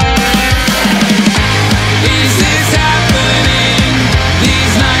 Is this happening?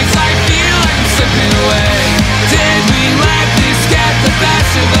 These nights I feel like I'm slipping away. Did we let this get the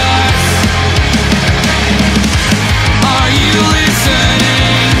best of us? Are you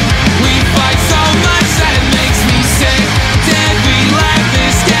listening? We fight so much that it makes me sick. Did we let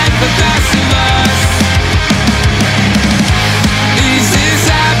this get the best of us? Is this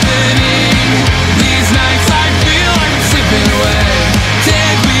happening? These nights I feel like I'm slipping away.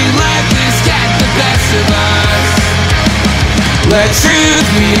 Did we let this get the best of us? Let truth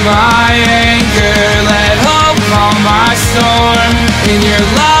be my anchor, let hope calm my storm. In your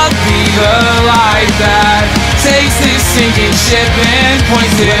love be the light that takes this sinking ship and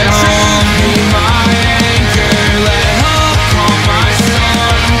points it home. Let truth be my anchor, let hope calm my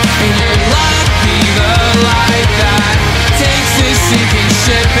storm. In your love be the light that takes this sinking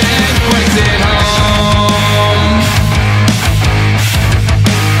ship and points it home.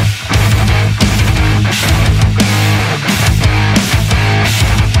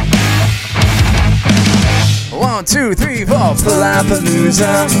 1, 2, 3, 4.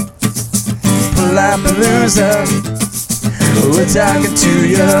 Palapalooza. Palapalooza. We're talking to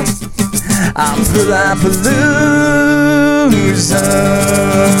you. I'm Palapalooza.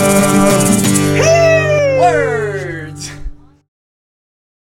 Word.